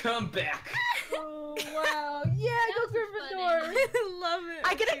makes its comeback. Oh wow! Yeah, That go was Gryffindor! funny. I love it.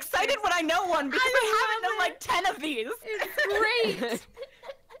 I get excited when I know one because I haven't known like 10 of these. It's great!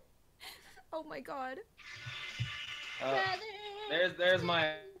 Oh my god. There's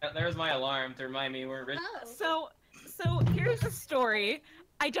my alarm to remind me we're rich. Oh. So here's the story.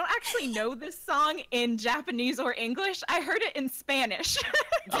 I don't actually know this song in Japanese or English. I heard it in Spanish.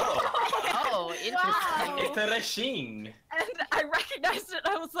 Oh, interesting. Interesting. And I recognized it.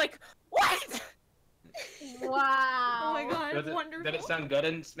 I was like, what? Wow. Oh my god, Does it, wonderful. did it sound good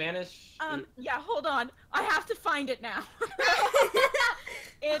in Spanish? Yeah, hold on. I have to find it now.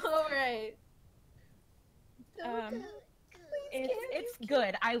 It's Alright. it's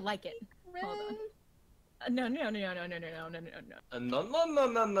good. I like it. Hold on. No. No, no, no, no, no, no. No, no, no,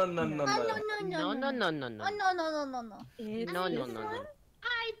 no, no. No, no. It's No, no, this no, one. no.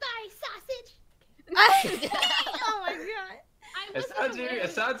 I buy sausage. Oh my god.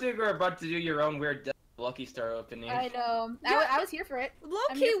 It sounds like we're about to do your own weird Lucky Star opening. I know. I was here for it. I'm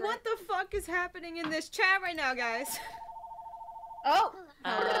Loki, here for what the fuck is happening in this chat right now, guys? Oh.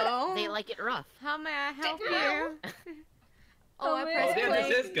 Hello? They like it rough. How may I help you? Oh, I man. pressed Oh, damn, play.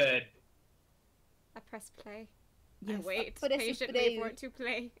 this is good. I press play. Yes. I wait But it's patiently play. for it to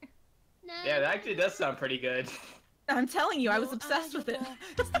play. No. Yeah, that actually does sound pretty good. I'm telling you, I was obsessed with it. Oh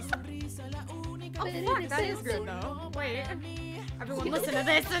fuck, that is good though. Wait. Everyone listen to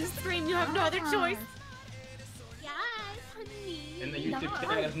this and scream, you have no other choice. Yes, honey. And the YouTube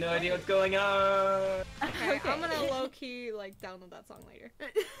channel has no idea what's going on. Okay, I'm gonna low-key like download that song later.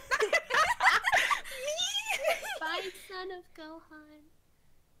 Bye, son of Gohan.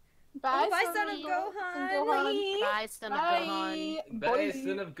 Bye, Bye, son of Sonny. Gohan. Gohan. Bye, son of Gohan. Bye,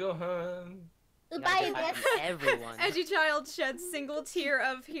 son of Gohan. Goodbye, Gotta Beth. get everyone. Edgy child sheds single tear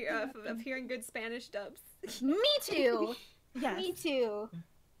of hearing good Spanish dubs. Me too. Yes. Me too.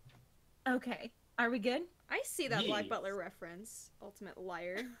 Okay. Are we good? I see that Black Yes. Butler reference. Ultimate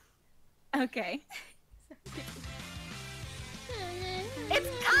liar. Okay. It's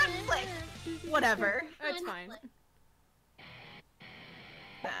conflict. Whatever. That's fine.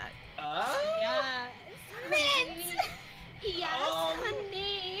 That. Yes. Mint. Yes,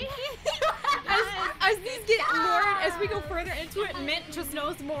 honey. As these get more, as we go further into it, Mint just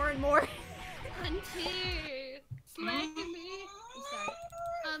knows more and more. Hunter. Slag me.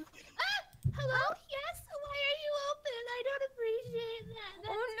 I'm sorry. Hello? Yes? Why are you open? I don't appreciate that.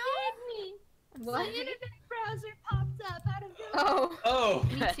 That scared me. What? The internet browser popped up out of nowhere. Oh. Oh,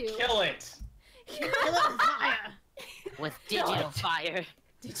 Me too. kill it. With digital fire.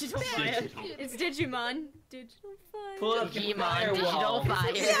 Digital fire. It's Digimon. Digital fire. Pull up your Digimon, digital firewall.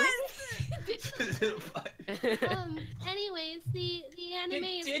 fire. Digital fire. Anyways, the anime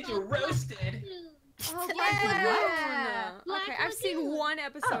is Did you called Black roasted? Lagoon. Oh, Yeah. Black Black Okay, I've seen Lagoon. one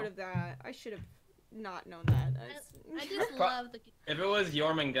episode of that. I should have not known that. I just love the. If it was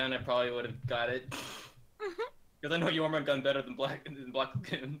Jormungand, I probably would have got it. Because I know Jormungand better than Black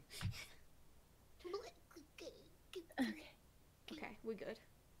Lagoon. Okay, we good.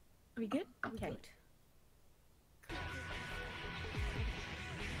 Are we good? Okay.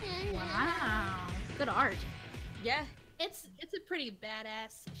 Wow. Good art. Yeah. It's a pretty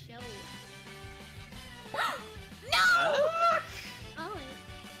badass show. Ah, Oh,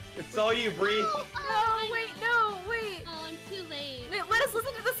 it's all you, Bree. No, wait, no, wait. oh, I'm too late. Wait, let us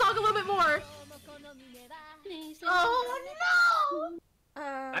listen to the song a little bit more. Oh no!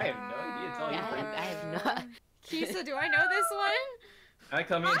 I have no idea. It's all you, Bree. I have not. Kisa, do I know this one? I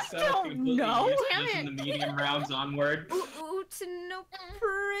come in I so don't completely know. useless Damn in the medium rounds onward. Ooh, to no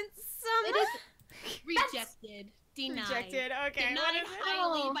prince. It is rejected, denied, Rejected. Okay. denied What is it?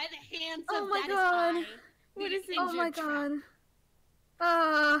 highly Oh. by the hands Oh of my that is God. high. What is it? Oh my Injured trap. god.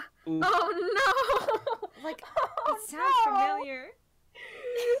 Ooh. Oh no! Like, Oh, it sounds no. familiar.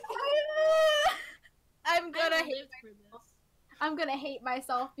 I'm I gonna hate. lived for this. I'm gonna hate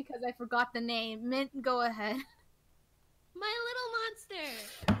myself because I forgot the name. Mint, go ahead. My Little Monster.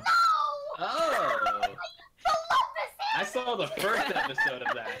 Oh. I saw the first episode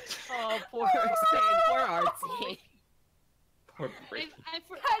of that. Oh, poor Stan, poor Artsy. Poor Bree.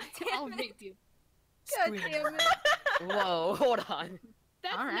 God damn I'll it. make you. God damn it. Whoa, hold on.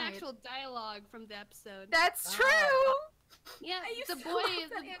 That's All an right. actual dialogue from the episode. That's true. Yeah, I used the to boy love is.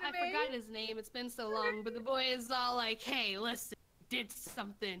 that I anime. forgot his name. It's been so long, but the boy is all like, "Hey, listen, did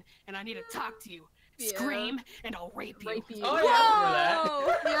something, and I need to talk to you. Yeah. Scream, and I'll rape you." Rape you. Oh yeah, I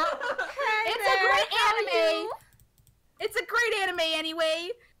remember that. Whoa! Hey It's there, a great how anime. you? It's a great anime anyway.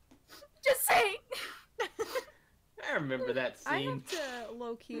 Just saying. I remember that I scene. have to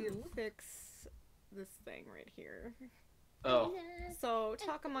low-key fix this thing right here. Oh. So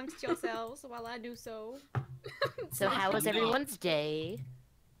talk amongst yourselves while I do so. So how was everyone's day?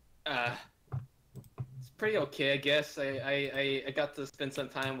 It's pretty okay, I guess. I got to spend some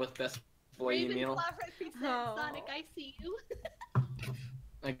time with Best Boy Emil. Ravenclaw represents Oh. Sonic. I see you.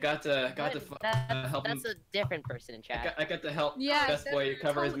 I got to help him. That's a different person in chat. I got to help Yeah, Best Boy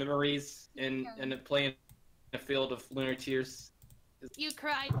cover his totally. memories and play in a field of lunar tears. You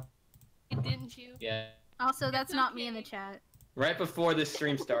cried, didn't you? Yeah. Also, that's It's not me in the okay. chat. Right before this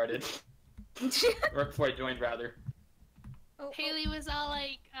stream started. Right before I joined, rather. Oh, Haley was all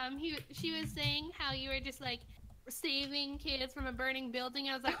like, she was saying how you were just like saving kids from a burning building.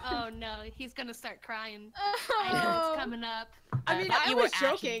 I was like, oh no, he's gonna start crying. I know it's coming up. I mean, thought I you were was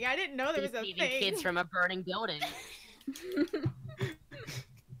actually joking. I didn't know there was a Saving thing. kids from a burning building.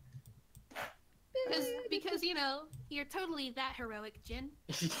 Because you know, you're totally that heroic, Jin.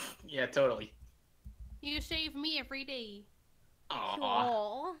 Yeah, totally. You shave me every day. Aww.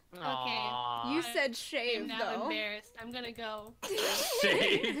 Aw. Aww. You said I'm shave, now though. embarrassed. I'm gonna go.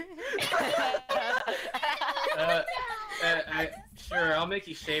 Shave. Sure, I'll make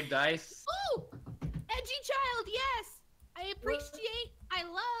you shaved ice. Ooh! Edgy child, yes! I appreciate, I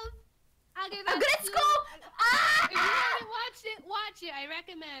love. I'll give I'm that good at to- school. If you haven't watched it, watch it. I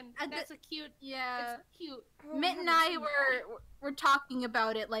recommend. I'm That's a cute. Yeah. It's cute. Mint and I were talking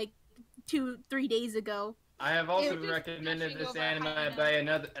about it like 2-3 days ago. I have also It was recommended gushing this over anime high by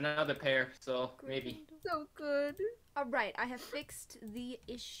another pair, so maybe. So good. Alright, I have fixed the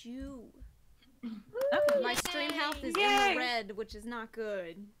issue. Okay. My stream health is in Yay. the red, which is not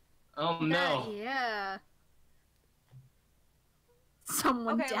good. Oh no. Yeah.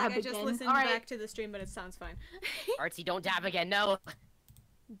 Someone Okay, dab like I again. just listened All right. back to the stream, but it sounds fine. Artsy, don't dab again. No.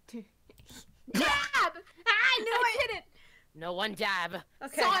 Dab! I knew I hit it. No one dab.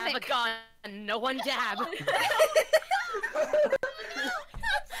 Okay. I have a gun. No one dab. Ow, I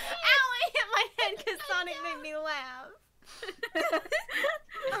hit my head because Sonic made me laugh.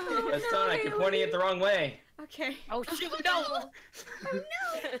 That's Sonic, you're pointing it the wrong way. Okay. Oh shoot! No. Oh no!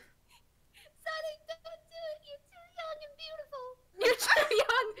 Sonic, don't do it. You're too young and beautiful. You're too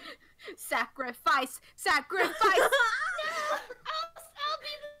young. Sacrifice. Sacrifice. I'll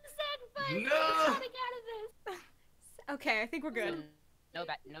be the sacrifice. No. Get Sonic out of this. Okay, I think we're good. No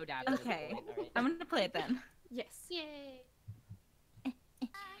dab. Okay. Alright. I'm gonna play it then. Yes. Yay.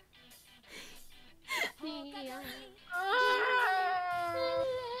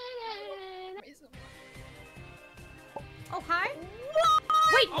 Oh, hi.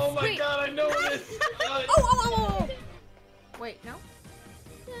 Wait. Oh my wait. god, I know this! Oh. Wait, no?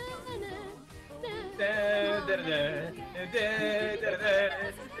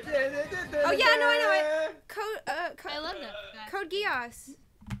 Oh, yeah, no, I know it. Code, I love that. guy. Code Geass.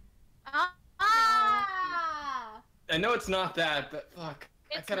 Ah. I know it's not that, but fuck.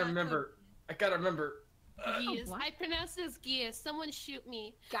 It's I gotta not remember. I gotta remember. Geas. what? I pronounce this Geas. Someone shoot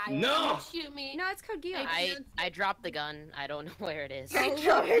me. No! Shoot me. No, it's Code Geass. I dropped the gun. I don't know where it is.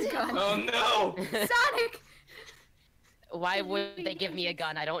 Oh no! Sonic. Oh, Why would they give me a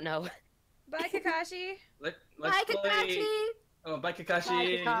gun? I don't know. Bye, Kakashi. Let's Bye, play. Kakashi. Oh, bye,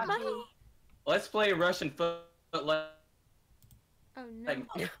 Kakashi. Bye. Let's play Russian foot. Oh, no.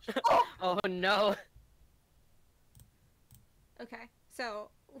 Oh no. Okay, so,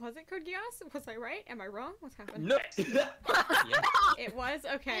 was it Code Geass? Was I right? Am I wrong? What's happened? No. It was?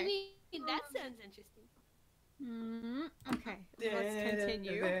 Okay. I mean, that sounds interesting. Okay, let's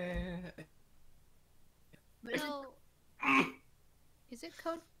continue. No. Is it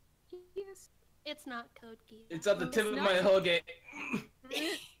Code Geass? It's not Code Geass. It's at the tip of not. my whole game.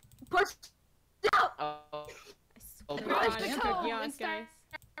 Push. Oh. Oh, Brush God, the it's comb Code Geass, and start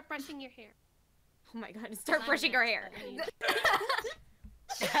guys. brushing your hair. Oh my god, start brushing her hair. I'm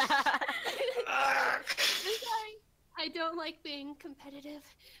sorry. I don't like being competitive.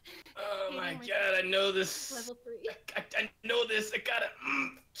 Oh my god, I know this. Level 3. I know this. I gotta.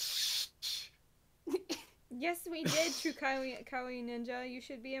 Yes, we did, True Kawi Ninja. You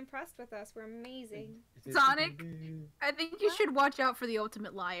should be impressed with us. We're amazing. Sonic, I think you should watch out for the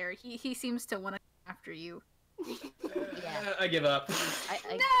ultimate liar. He seems to want to come after you. I give up.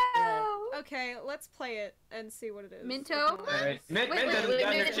 No. Okay, let's play it and see what it is. Minto? Alright. Mint Wait, hasn't wait,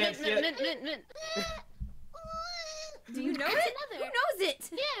 gotten wait, a chance yet. Do you know It's it? another. Who knows it?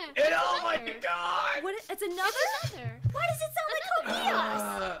 Yeah. And oh my another. god! What? It's another? It's another. Why does it sound like Coquillas?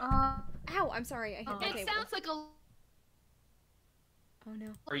 Ow! I'm sorry. I hit the It table. sounds like a. Oh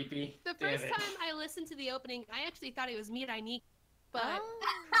no. Creepy. The Damn first it. time I listened to the opening, I actually thought it was Mirai Nikki, but Oh.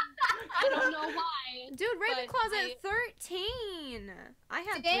 I don't know why. Dude, Ravenclaw's I- at 13. I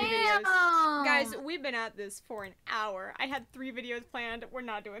had 3 Damn. videos. Guys, we've been at this for an hour. I had 3 videos planned. We're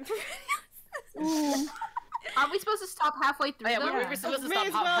not doing 3 videos. Aren't we supposed to stop halfway through? Oh, yeah, though? we were supposed to May stop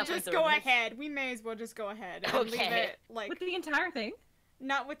as well halfway just through go this. ahead. We may as well just go ahead and leave Okay. it like With the entire thing?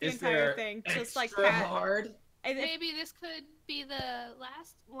 not with the Is entire there thing, just like extra that. hard? Maybe this could be the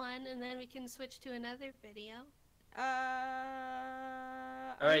last one, and then we can switch to another video.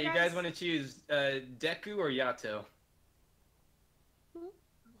 Alright, you guys want to choose Deku or Yato?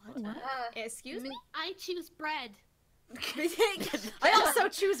 What? Excuse me? I choose bread. I also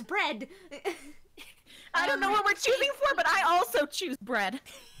choose bread. I don't know what we're choosing for, but I also choose bread.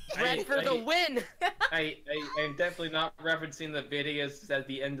 Bread for the win! I'm definitely not referencing the videos at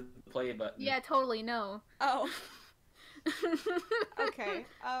the end of the play button. Yeah, totally no. Oh. Okay.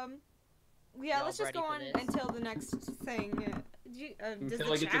 Yeah, Y'all let's just ready go for on this? until the next thing. Does Until the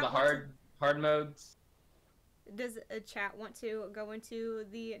we get to chat the want hard modes. Does a chat want to go into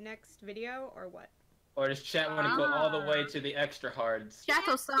the next video or what? Or does chat want to go all the way to the extra hards?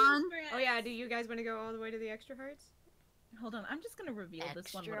 Chato-san. Oh yeah, do you guys want to go all the way to the extra hards? Hold on, I'm just gonna reveal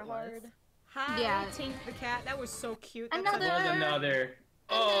this one what Extra it was. hard. Hi, Yeah. Tink the cat. That was so cute. That's Another- such There's another.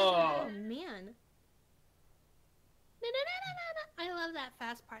 Oh Oh! man. I love that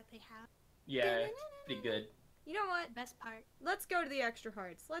fast part they have. Yeah, it's pretty good. You know what? Best part. Let's go to the extra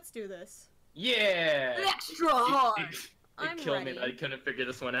hards. Let's do this. Yeah! Extra hard. It I'm killed ready. me that I couldn't figure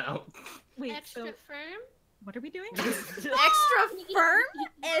this one out. Wait, Extra so firm. what are we doing? Extra firm?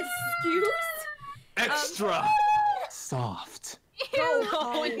 Excuse? Extra soft. Go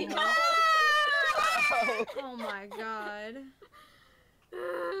Oh, home. no. Oh my god.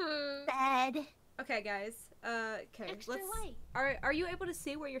 Bad. Okay, guys. Okay. Extra Let's. light. Are you able to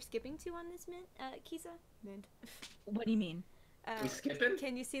see where you're skipping to on this Kisa? Mint. What do you mean? We skipping?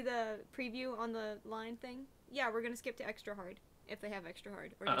 Can you see the preview on the line thing? Yeah, we're gonna skip to extra hard if they have extra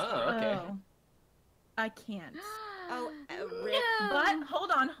hard. Or just Oh, hard. okay. Oh. I can't. Oh, rip. But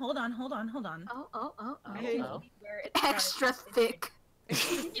hold on. Oh. Okay. Oh. Where it Extra starts. thick.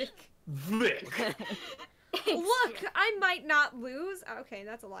 Vic. Look, I might not lose. Okay,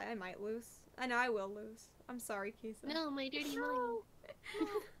 that's a lie. I might lose. I know I will lose. I'm sorry, Kisa. No, my dirty mind.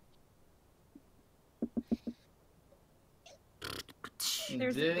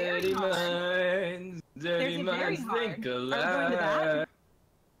 There's a Dirty very hard. minds, dirty There's a very minds hard. think Are we going to that?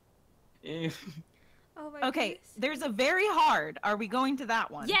 alike. Oh my Okay, goodness. there's a very hard. Are we going to that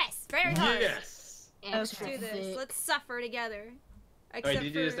one? Yes, very hard. Yes. Let's Extra do this. thick. Let's suffer together. Wait, Except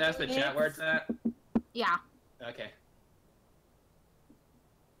did you just for- ask the chat where it's at? Yeah. Okay.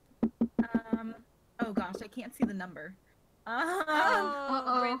 Oh gosh, I can't see the number.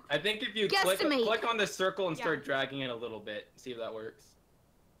 Oh, rip. I think if you Guesstimate. click on the circle and Yeah. start dragging it a little bit, see if that works.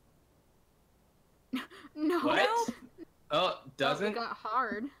 No. What? Oh, Oh, doesn't? it got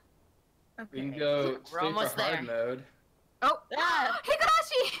hard. We can Okay. go We're straight almost for hard there. mode. Oh. Ah.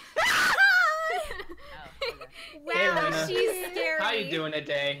 Higurashi! Wow, Hey, Lena. she's scary. How you doing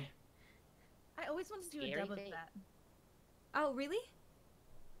today? I always wanted to do a Scary dub of thing. that. Oh, really?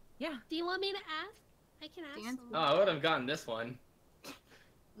 Yeah. Do you want me to ask? I can ask. Dance someone. Oh, I would have gotten this one.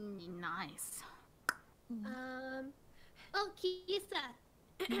 Nice. Oh, Kisa.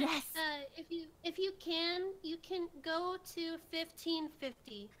 Yes. If you can go to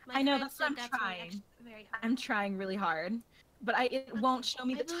 1550. My I know, friend that's said what I'm very trying. extra- Very hard. I'm trying really hard, but it won't show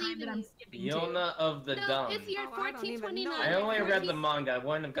me I the believe time that in I'm you. skipping to. Yona of the No, Dumb. it's your Oh, I don't even 1429. know. I only read the manga. I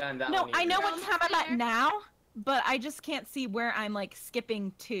wouldn't have gotten that No, one. I know either. what time I'm at There. now, but I just can't see where I'm like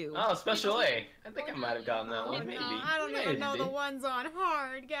skipping to. Oh, special A. I think I might have gotten that Oh, one. Maybe. no, I don't even know the Maybe. ones on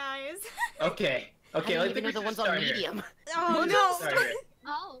hard, guys. Okay. I Okay, don't let's even know think the we ones should on start here. medium. Oh We'll no. Start here.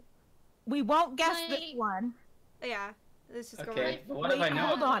 Oh, We won't guess this Wait. one. Yeah, let's just go Okay, right. but what if I Wait, know?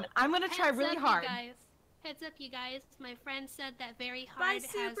 hold on. I'm gonna try heads really up, hard. You guys. Heads up, you guys. My friend said that very By hard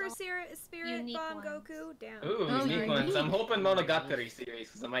Super has. Spirit unique Bomb ones. Goku. Damn. Ooh, Oh, unique you're ones. unique. I'm hoping Monogatari series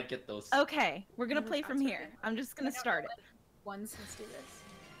because I might get those. Okay, we're gonna play from here. I'm just gonna start it. Ones. Let's do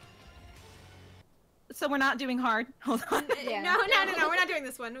this. So we're not doing hard. Hold on. Yeah. No, we're not doing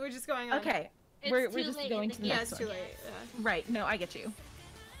this one. We're just going on. Okay, It's we're too just late going in to the the Yeah, next it's too one. late. Right. No, I get you.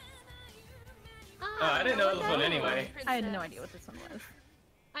 Oh, I didn't know this one anyway. I had no idea what this one was.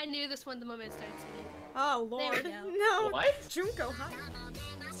 I knew this one the moment it started singing. Oh There lord. we go. No. What? Junko, hi.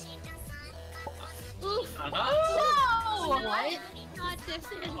 Oof. Uh-huh. What? Not this.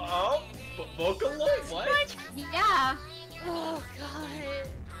 Oh, Vocaloid? What? Yeah. Oh god.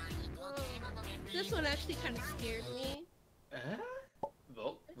 This one actually kind of scared me.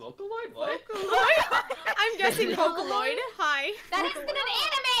 Vocaloid? What? I'm guessing Vocaloid. Hi. That isn't an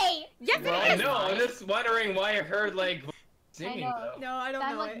anime! Yes, Well, it is. no, I'm just wondering why I heard like singing know. though. No, I don't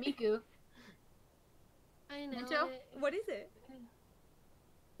Sound know like it. Miku. I know. Minto? What is it?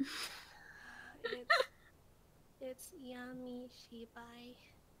 It's Yami Shibai.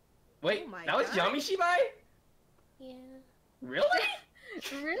 Wait, Oh my that was God. Yami Shibai? Yeah. Really?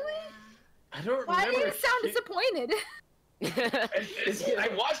 Really? I don't Why do remember. you sound shit. disappointed? I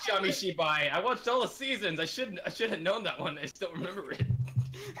watched Yami Shibai. I watched all the seasons. I should have known that one. I just don't remember it.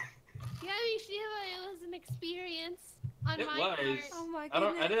 Yami Shibai was an experience on It my was. part. Oh my I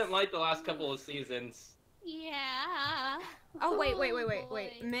goodness. didn't like the last couple of seasons. Yeah. Oh wait.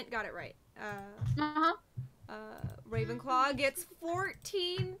 boy. Mint got it right. Uh-huh. Ravenclaw gets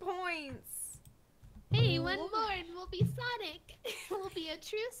 14 points. Hey, one more and we'll be Sonic. We'll be a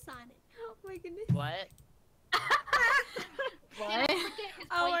true Sonic. Oh my goodness. What? What? Did I forget his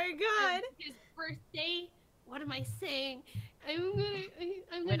Oh my god. his birthday? What am I saying? I'm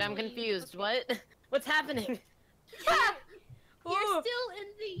gonna Wait, I'm leave. confused. Okay. What? What's happening? You're Oh. still in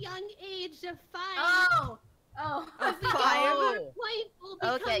the young age of 5. Oh! Oh. A The 5? Oh. White will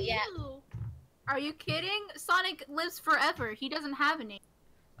become Okay, yeah. you. Are you kidding? Sonic lives forever. He doesn't have a name.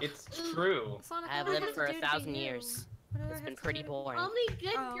 It's true. Sonic, I've what do I lived have for to do to 1,000 be you? years. What do I It's have been to pretty do? boring. Only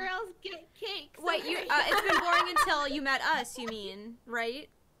good Oh. girls get cakes. Wait, you, okay? it's been boring until you met us, you mean, right?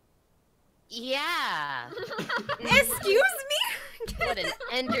 Yeah. Excuse me? What an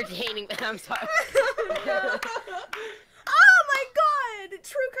entertaining. I'm sorry. Oh my god!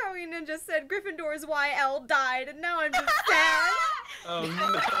 True Kawi Ninja said Gryffindor's YL died, and now I'm just sad. Oh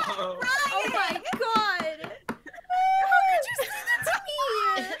no. Oh my god! How could you say that to me?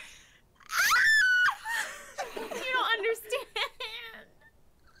 You don't understand.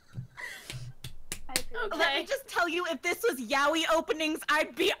 Let me just tell you, if this was Yaoi openings,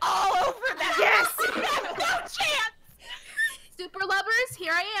 I'd be all over that. Yes! No chance. Super lovers,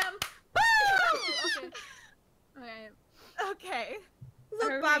 here I am. Woo! Okay. Okay.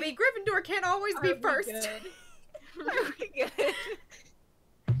 Look, Are Bobby, Gryffindor can't always be Are we first. good? Are we good?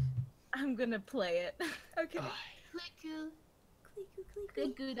 I'm gonna play it. Okay.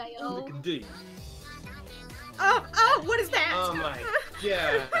 Good, good, I-O. Oh, what is that? Oh my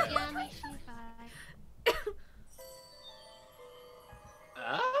god. Yami Shibai.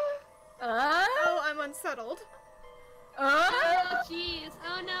 Oh, I'm unsettled. Oh jeez.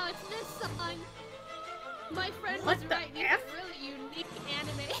 Oh no, it's this song. My friend What was the right. These F? are really unique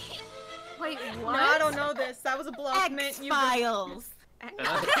anime. Wait, No, what? I don't know this. That was a bluff. Mint. You X-Files. It's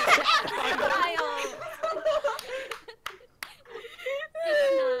not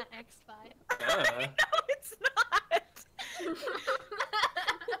X-Files. No, it's not. You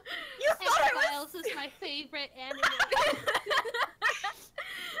thought it was. X-Files is my favorite anime.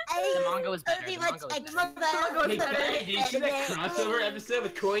 The manga was better. The manga was better. Hey, did you see that crossover episode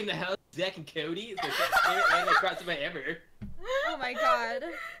with Corey in the house, Zach and Cody? It's the best favorite anime crossover ever. Oh my god.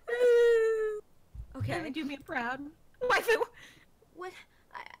 Can you Okay. do me proud? Waifu. What?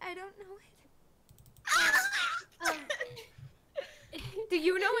 I don't know it. Do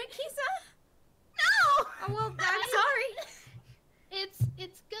you know it, Kisa? No. Oh well, I'm sorry.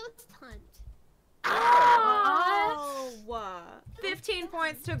 It's Ghost Hunt. Oh, 15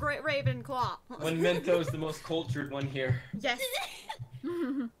 points to Great Ravenclaw. When Mento's the most cultured one here. Yes.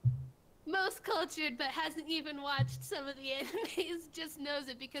 Most cultured, but hasn't even watched some of the animes. Just knows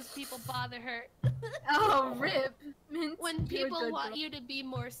it because people bother her. Oh, rip. Mint, When you're a people good want girl. you to be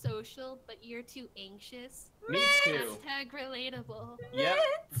more social, but you're too anxious. Me too. Hashtag relatable. Yep.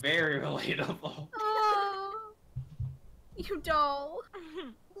 Very relatable. Oh, you doll.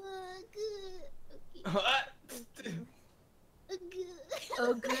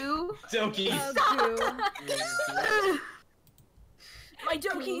 Oh, goo. Dokies. Oh, My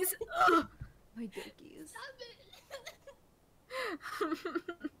dokies. Ugh. My dickies.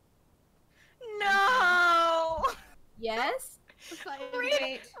 No. Yes. Read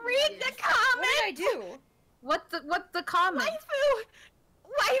the What comment. did I do? What's the comment?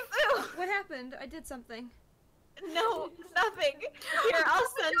 Waifu. What happened? I did something. No, nothing. Here, I'll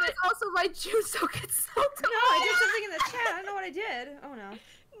send it. Also, my juice so gets so No, I did something in the chat. I don't know what I did. Oh no.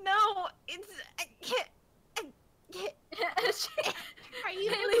 No, it's. I can't. Are you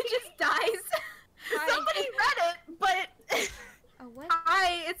Haley just dies? Somebody read it, but. Oh what?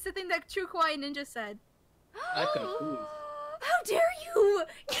 Hi, it's the thing that True Kawaii Ninja said. I'm confused. How dare you!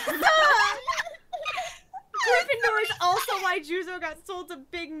 Gryffindor is also why Juzo got sold to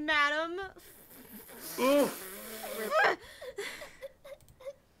Big Madam. Oof.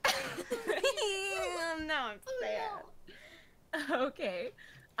 Now I'm sad. Okay,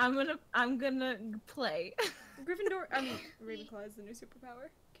 I'm gonna play. Gryffindor, Ravenclaw is the new superpower.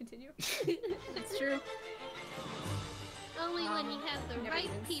 Continue. It's true. Only when you have the Never right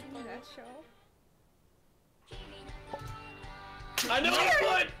even seen people. that show. I know it's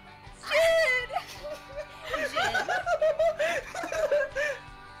good!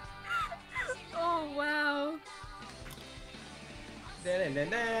 Oh wow. Let's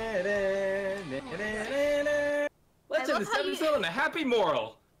end love this how you- episode on a happy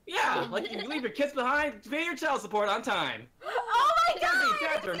moral. Yeah, like you leave your kids behind, pay your child support on time. Oh my Deadbeat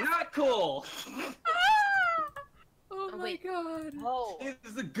god! dads are not cool. Oh my wait. god. Oh.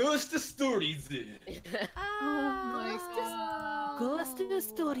 It's the ghost of stories. my Ghost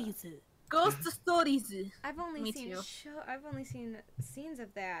stories. Ghost stories. I've only Me seen too. I've only seen scenes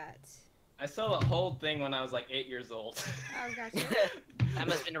of that. I saw the whole thing when I was like 8 years old. Oh, gotcha. That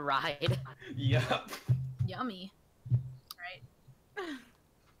must have been a ride. Yup. Yummy.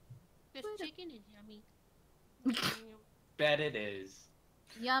 This chicken is yummy. Bet it is.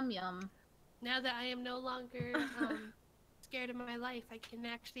 Yum yum. Now that I am no longer scared of my life, I can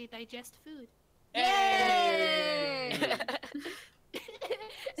actually digest food. Yay!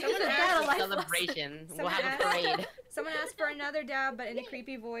 Someone Isn't that asked- a life Celebration. We'll Someone have a asked- parade. Someone asked for another dab, but in a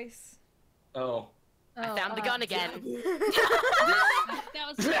creepy voice. Oh. I found the gun again. That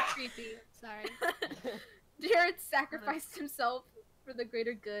was so creepy. Sorry. Jared sacrificed himself for the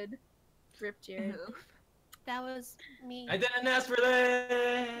greater good. Rip Jared. That was me. I didn't ask for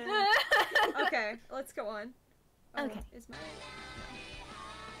that. Okay, let's go on. Oh, Okay. Is my...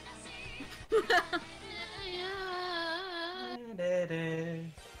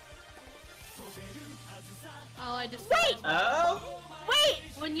 Oh, I just Wait! Oh. Wait!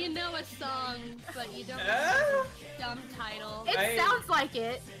 when you know a song but you don't know Oh. the dumb title. It sounds like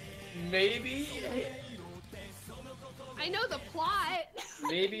it. Maybe. I know the plot.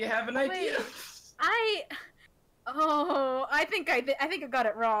 Maybe you have an idea. I think I got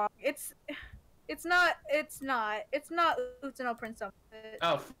it wrong. It's not Utano Prince of it.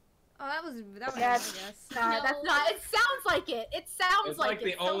 Oh, Oh, that was Yeah, I guess. Nah, that's not. It sounds like it. It sounds it's like the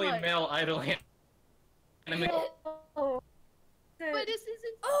it so only much. male idol anime. Oh. But this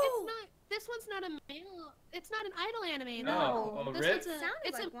isn't. Oh! It's not. This one's not a male. It's not an idol anime. No. No. Oh, This Rip? one's a. Sounded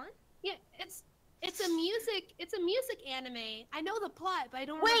It's like a. one. Yeah. It's a music. It's a music anime. I know the plot, but I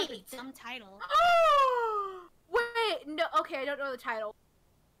don't remember Wait. the dumb title. Oh! Wait, no. Okay, I don't know the title.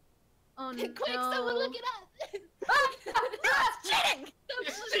 Oh no! Quick, someone look it up. It's cheating!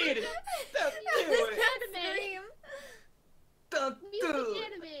 It's cheating. Don't do Music it. anime. Don't do Music it.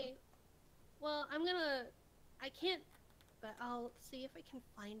 anime. Well, I can't, but I'll see if I can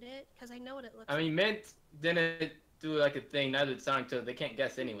find it because I know what it looks I mean, Mint didn't do like a thing. Neither did Sonic, so they can't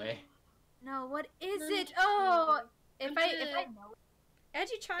guess anyway. No, what is Let me it? Oh, see. if I know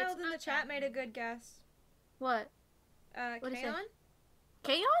Edgy Child in the not chat that made a good guess. what? What is it? Kaon?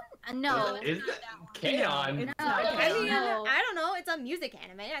 Kaon? No. it's Is not it that one. Kaon? It's No. not I mean, No. I don't know. It's a music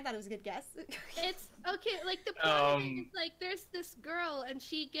anime. I thought it was a good guess. It's okay. Like the plot of it is Um, like there's this girl and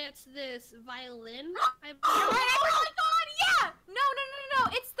she gets this violin. I Oh my god, yeah! No.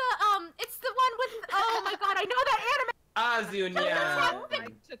 It's the one with, oh my god, I know that anime. Azunya. I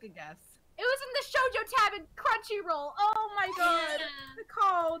took a guess. It was in the Shoujo tab in Crunchyroll. Oh my god. Yeah. It's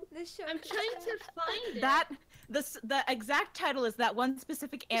called. This show. I'm trying to find it. That the exact title is that one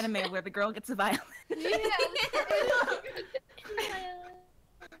specific anime where the girl gets a violin.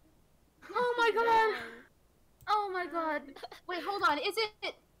 Oh my god. Oh my god. Wait, hold on. Is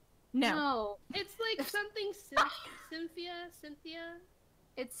it? No. It's like something Cynthia.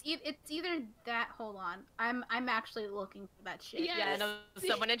 It's either that. Hold on. I'm actually looking for that shit. Yeah. Yeah, no,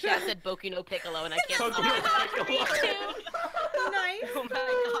 someone in chat said Boku no Piccolo, and I can't Pokemon stop. Piccolo. Nice. Oh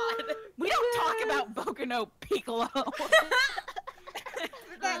my god. We don't talk about Boku no Piccolo.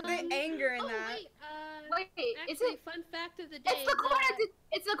 The anger in Oh that. wait, Wait, is actually, it? fun fact of the day.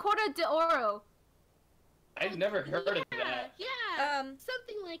 It's the Quarta de Oro. I've never heard of that. Yeah, Um,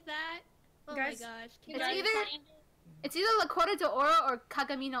 something like that. Oh guys, my gosh, can it's you either- find it? It's either La Quarta de Oro or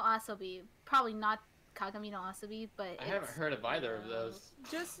Kagami no Asobi. Probably not Kagami no Asobi, but I haven't heard of either of those.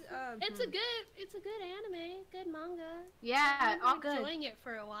 just It's a good anime, good manga. yeah, I've all been good. enjoying it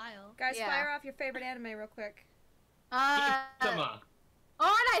for a while. guys, Yeah. fire off your favorite anime real quick. Come on.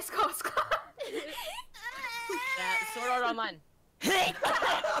 Oh, nice Coast Sword Art Online.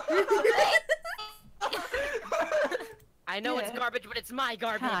 I know it's Yeah. garbage, but it's my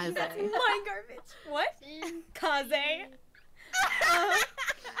garbage. Kaze. That's my garbage. What? Kaze.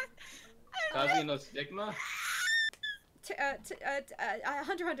 Kaze no stigma?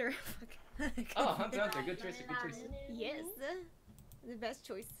 Hunter Hunter. Fuck. Oh, Hunter Hunter. Good choice. Good choice. Yes. The best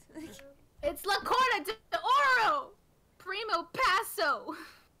choice. It's La Corda de Oro! Primo Paso!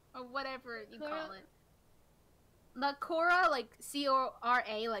 Or whatever you call it. La Cora, like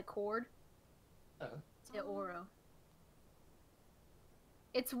C-O-R-A, like cord. De Oro.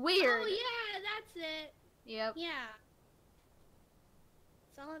 It's weird. Oh yeah, that's it. Yep. Yeah.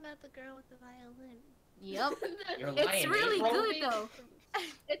 It's all about the girl with the violin. Yep. You're It's lying, really April. good though.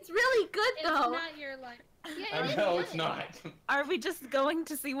 It's really good It's though. not your life. Yeah, I it is know good. it's not. Are we just going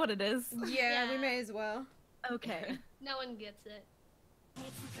to see what it is? Yeah, we Yeah. may as well. Okay. No one gets it.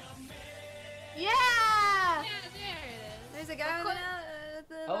 Yeah! Yeah, there it There's a guy with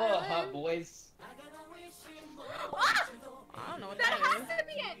the Hello, violin. hot boys. Ah! I don't know what That that has is. to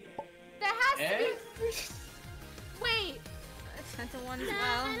be it! That has to Eh? be. Wait! I sent to one as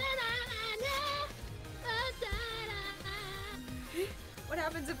well. What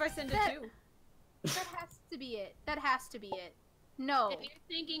happens if I send That- a 2? That has to be it. That has to be it. No. is. If you're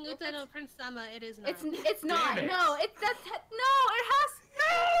thinking Utano Prince Sama, it is not. It's not. Damn it. No, it has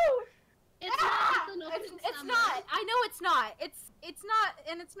no! It's Ah! not Utano It's Prince Sama. not. I know it's not. It's not,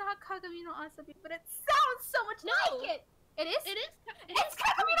 and it's not Kagami no Asabi, but it sounds so much No. like it. It is? It is. It's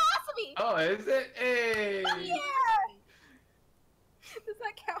Kagami no Asabi! Oh, is it? Hey. Yeah! Does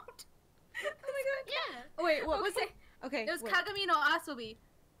that count? Oh my god. Yeah. Oh wait, what was Okay. it? Okay. It was wait. Kagami no Asabi.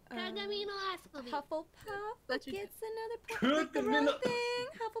 Kagami no Asabi. Hufflepuff That's your- gets another point. Like the Kagami wrong no- thing.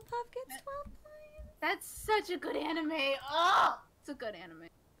 Hufflepuff gets 12 points. That's such a good anime. Oh! It's a good anime.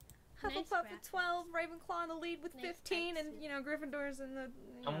 Nice Hufflepuff rap. with 12, Ravenclaw in the lead with Nice 15, rap. and, you know, Gryffindor's in the...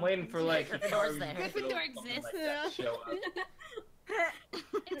 I'm waiting for like Gryffindor's there. Gryffindor exists. to show up.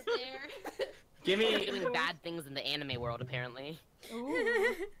 It's there. Give They're me. doing bad things in the anime world, apparently.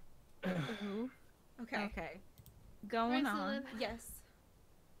 Ooh. Okay. Okay. Going on. Ursula, Yes.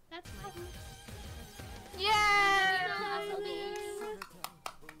 That's fine. Yeah! Kagami no Asabi.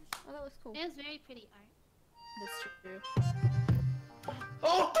 Oh, that looks cool. It has very pretty art. That's true.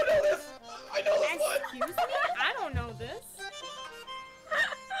 Oh, I know this. I know this one. Excuse me? I don't know this.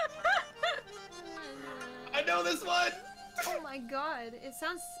 I know this one. Oh my god. It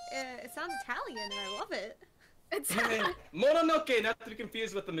sounds Italian, and I love it. It's Mononoke, not to be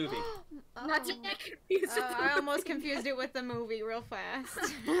confused with the movie. not to get confused with the I almost movie. confused it with the movie real fast.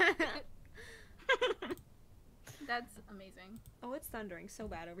 That's amazing. Oh, it's thundering so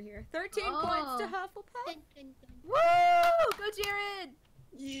bad over here. 13 Oh. points to Hufflepuff. Dun, dun, dun. Woo! Go Jared!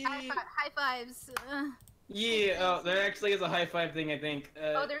 Yeah. High fives. Yeah. Oh, there actually is a high five thing. I think.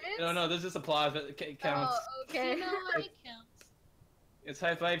 Oh, there is? No, there's just applause, but it counts. Oh, okay. You know what? It counts. It's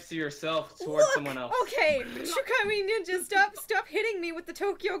high fives to yourself towards Look! someone else. Okay, Shukami Ninja, stop hitting me with the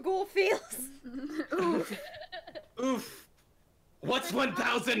Tokyo Ghoul feels. Oof. Oof. What's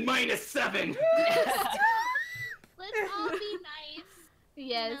 1,000 minus 7? Let's all be nice.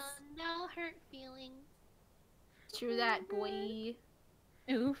 Yes. No hurt feelings. True that, boy.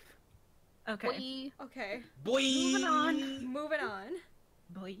 Oof. Okay. Boy. Okay, Boy. Moving on. moving on.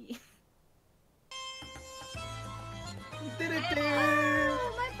 Boy.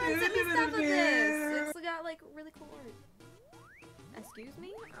 Oh, my friend sent me stuff of this. It's got like really cool art. Excuse me?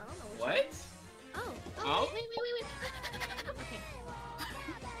 I don't know What? Oh. Oh? Wait.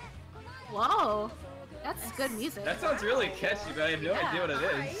 Whoa. That's good music. That sounds really catchy, but I have no idea what it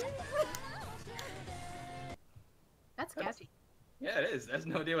is. That's catchy. Yeah, it is. I have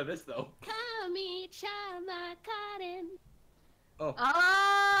no idea what this though. Kami Chama Karen. Oh.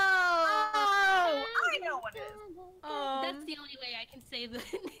 Oh! I know what it is. That's the only way I can say the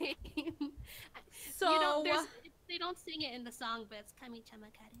name. So, you know, they don't sing it in the song, but it's Kami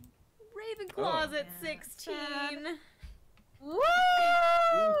Chama Karen. Ravenclaw's Oh. at 16. Woo!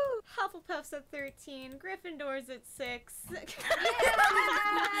 Hufflepuff's at 13. Gryffindor's at 6.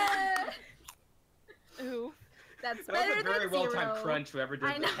 Yeah! Oof. That's That was better a very than well timed zero. crunch, whoever did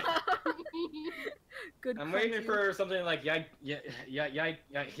I know. that. Good I'm waiting crunchy. for something like Yakitate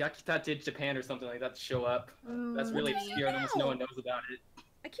Japan or something like that to show up. That's really Ooh. obscure and almost no one knows about it.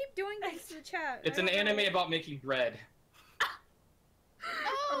 I keep doing this to the chat. It's I an don't know. anime about making bread.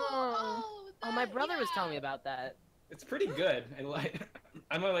 Oh, my brother was telling me about that. It's pretty good.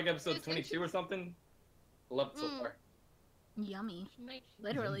 I'm on like episode 22 or something. Love it so far. Yummy.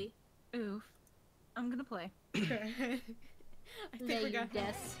 Literally. Oof. I'm gonna play. I think we got.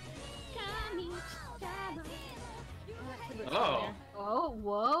 Yes. Oh. Oh,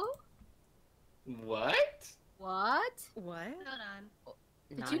 whoa. What? What? What? Hold on.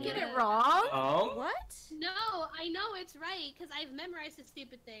 Did you get it wrong? What? No, I know it's right because I've memorized this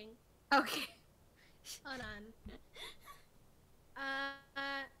stupid thing. Okay. Hold on.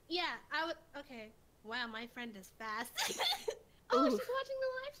 Yeah, okay. Wow, my friend is fast. Oh, she's watching the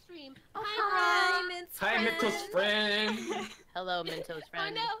live stream. Oh, Hi, hi, Bro. Mint's Hi, friend. Mikkel's friend. Hello, Minto's Oh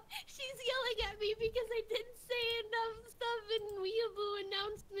friend. no, she's yelling at me because I didn't say enough stuff in Weeaboo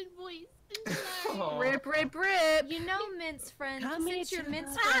announcement voice. I'm sorry. Aw. Rip, rip, rip. You know, Mint's friend. Come Since here, you're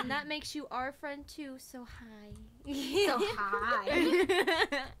Mint's Ah! friend, that makes you our friend too. So hi. So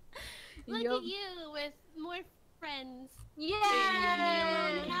hi. Look Yup. at you with more friends. Yeah.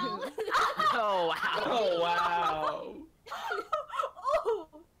 Oh, wow. Oh, wow. Oh.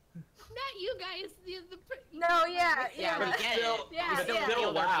 Not you guys. No, yeah, Yeah, yeah. we get Still- it. Yeah, still- yeah. still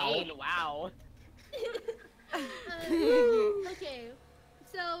Feel their wow. pain, wow. Okay,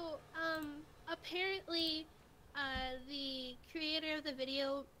 so apparently, the creator of the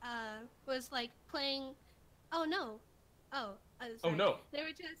video was like playing. Oh no! Oh, Oh, sorry. no. They were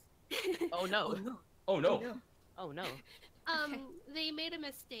just. Oh, no. Oh, no. Oh, no. They made a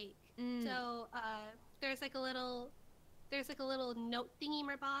mistake. Mm. So there's like a little note thingy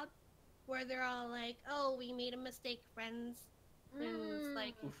bob where they're all like, "Oh, we made a mistake, friends." And it's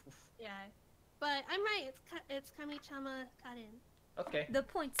like, Oof, oof. yeah. But I'm right. It's Kami-chama Karin. Okay. The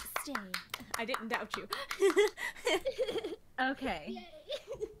points stay. I didn't doubt you. Okay. Yay!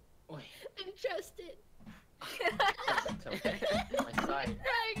 Oi. I'm trusted. Okay. My side.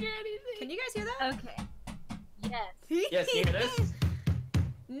 Crying or anything. Can you guys hear that? Okay. Yes. Yes, you hear this?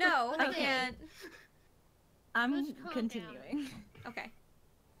 No, I Okay. can't. I'm Let's calm continuing. Okay.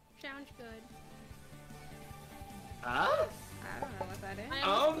 Sounds good. Huh? I don't know what that is. I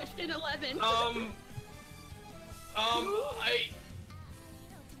almost pushed an 11.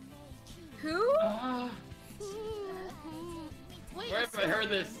 Who? Wait, Where have I heard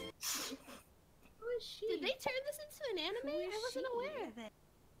this? Who is she? did they turn this into an anime? Who is I wasn't she? aware of it.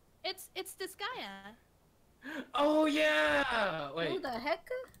 It's Disgaea. Oh, yeah. Who Wait. the heck?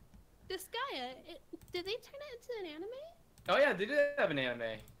 Disgaea. Did they turn it into an anime? Oh, yeah, they did have an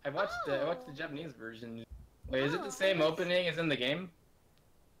anime. I watched the Japanese version. Wait, is it the same opening as in the game?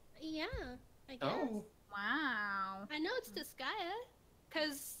 Yeah, I guess. Oh. Wow. I know it's Disgaea,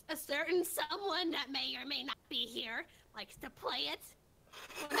 because a certain someone that may or may not be here likes to play it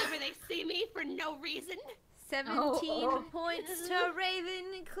whenever they see me for no reason. 17 points to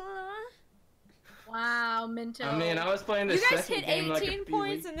Ravenclaw. Wow, Minto. I mean, I was playing this You guys second hit game like a 18 few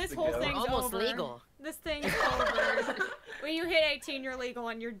points and weeks this whole ago. thing's Almost over. legal. This thing's over. When you hit 18, you're legal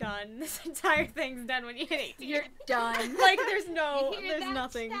and you're done. This entire thing's done when you hit 18. You're done. Like, You hear there's that,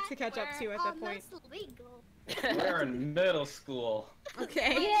 nothing to catch up to We're at that point. almost legal. We're in middle school.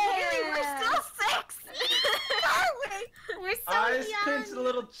 Okay. Yay, we're still 6! We're so Eyes young. pinch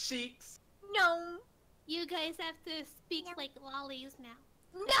little cheeks. No. You guys have to speak like lollies now.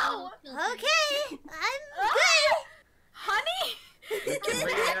 No. Okay, I'm Honey? We can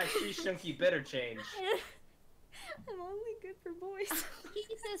rate that she shunky bitter change. I'm only good for boys. He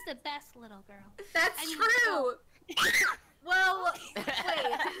says the best little girl. That's I mean, true. Well, wait.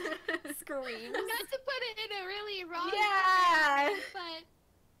 Screams. Not to put it in a really wrong Yeah. way, but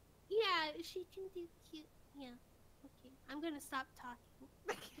yeah, she can do cute. Yeah. Okay, I'm gonna stop talking.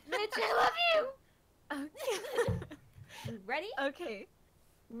 Mitch, I love you. Ready? Okay.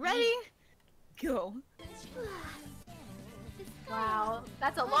 Ready? Go. Wow,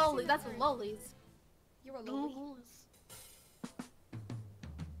 that's a lolly. That's a lollies. You're a lolly.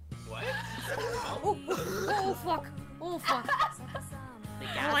 What? Oh fuck! Oh fuck!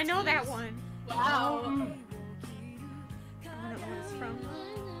 Oh, I know that one. Wow. I don't know what it's from.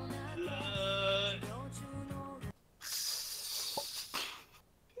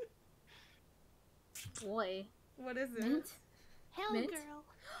 Boy. What is it? Mint? Hell Mint? girl.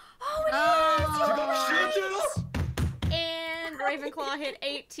 Oh, it Oh. is! And Ravenclaw hit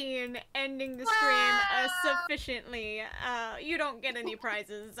 18, ending the stream sufficiently. You don't get any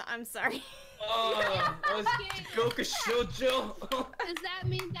prizes. I'm sorry. Oh, that was Goku Shoujo. Does that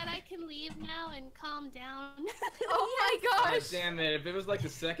mean that I can leave now and calm down? Oh my God gosh. damn it! If it was like the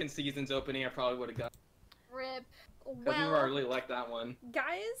second season's opening, I probably would have got. Rip. Because I really liked that one.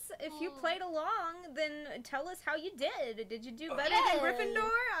 Guys, if you played along, then tell us how you did. Did you do better Yeah. than Gryffindor?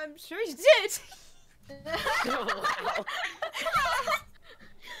 I'm sure you did. Oh, wow.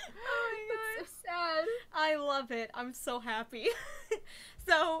 That's so sad. I love it. I'm so happy.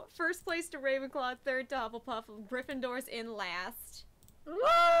 So, first place to Ravenclaw, third to Hufflepuff, Gryffindor's in last. Woo!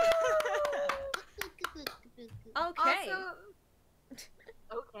 Okay. Also,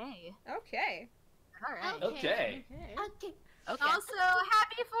 okay. Okay. All right. Okay. Okay. Okay. Also,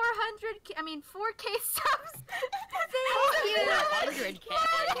 happy 4K subs. Thank you. 400K.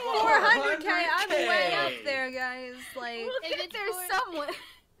 400K. I'm 400K. way up there, guys. Like, We'll get there somewhere.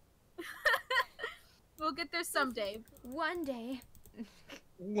 We'll get there someday. one day.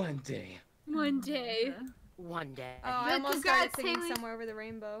 One day. One day. One day. Oh, I But almost started congrats, singing Haley. Somewhere Over the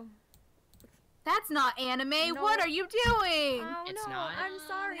Rainbow. That's not anime. No. What are you doing? Oh It's no, not? I'm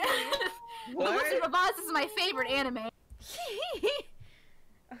sorry. The Wizard of Oz is my favorite anime.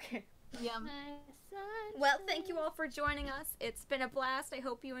 Okay. Yum. Well, thank you all for joining us. It's been a blast. I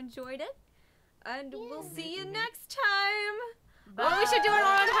hope you enjoyed it. And we'll see you next time. Oh, we should do an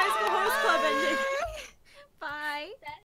OURAN High School Host Club ending.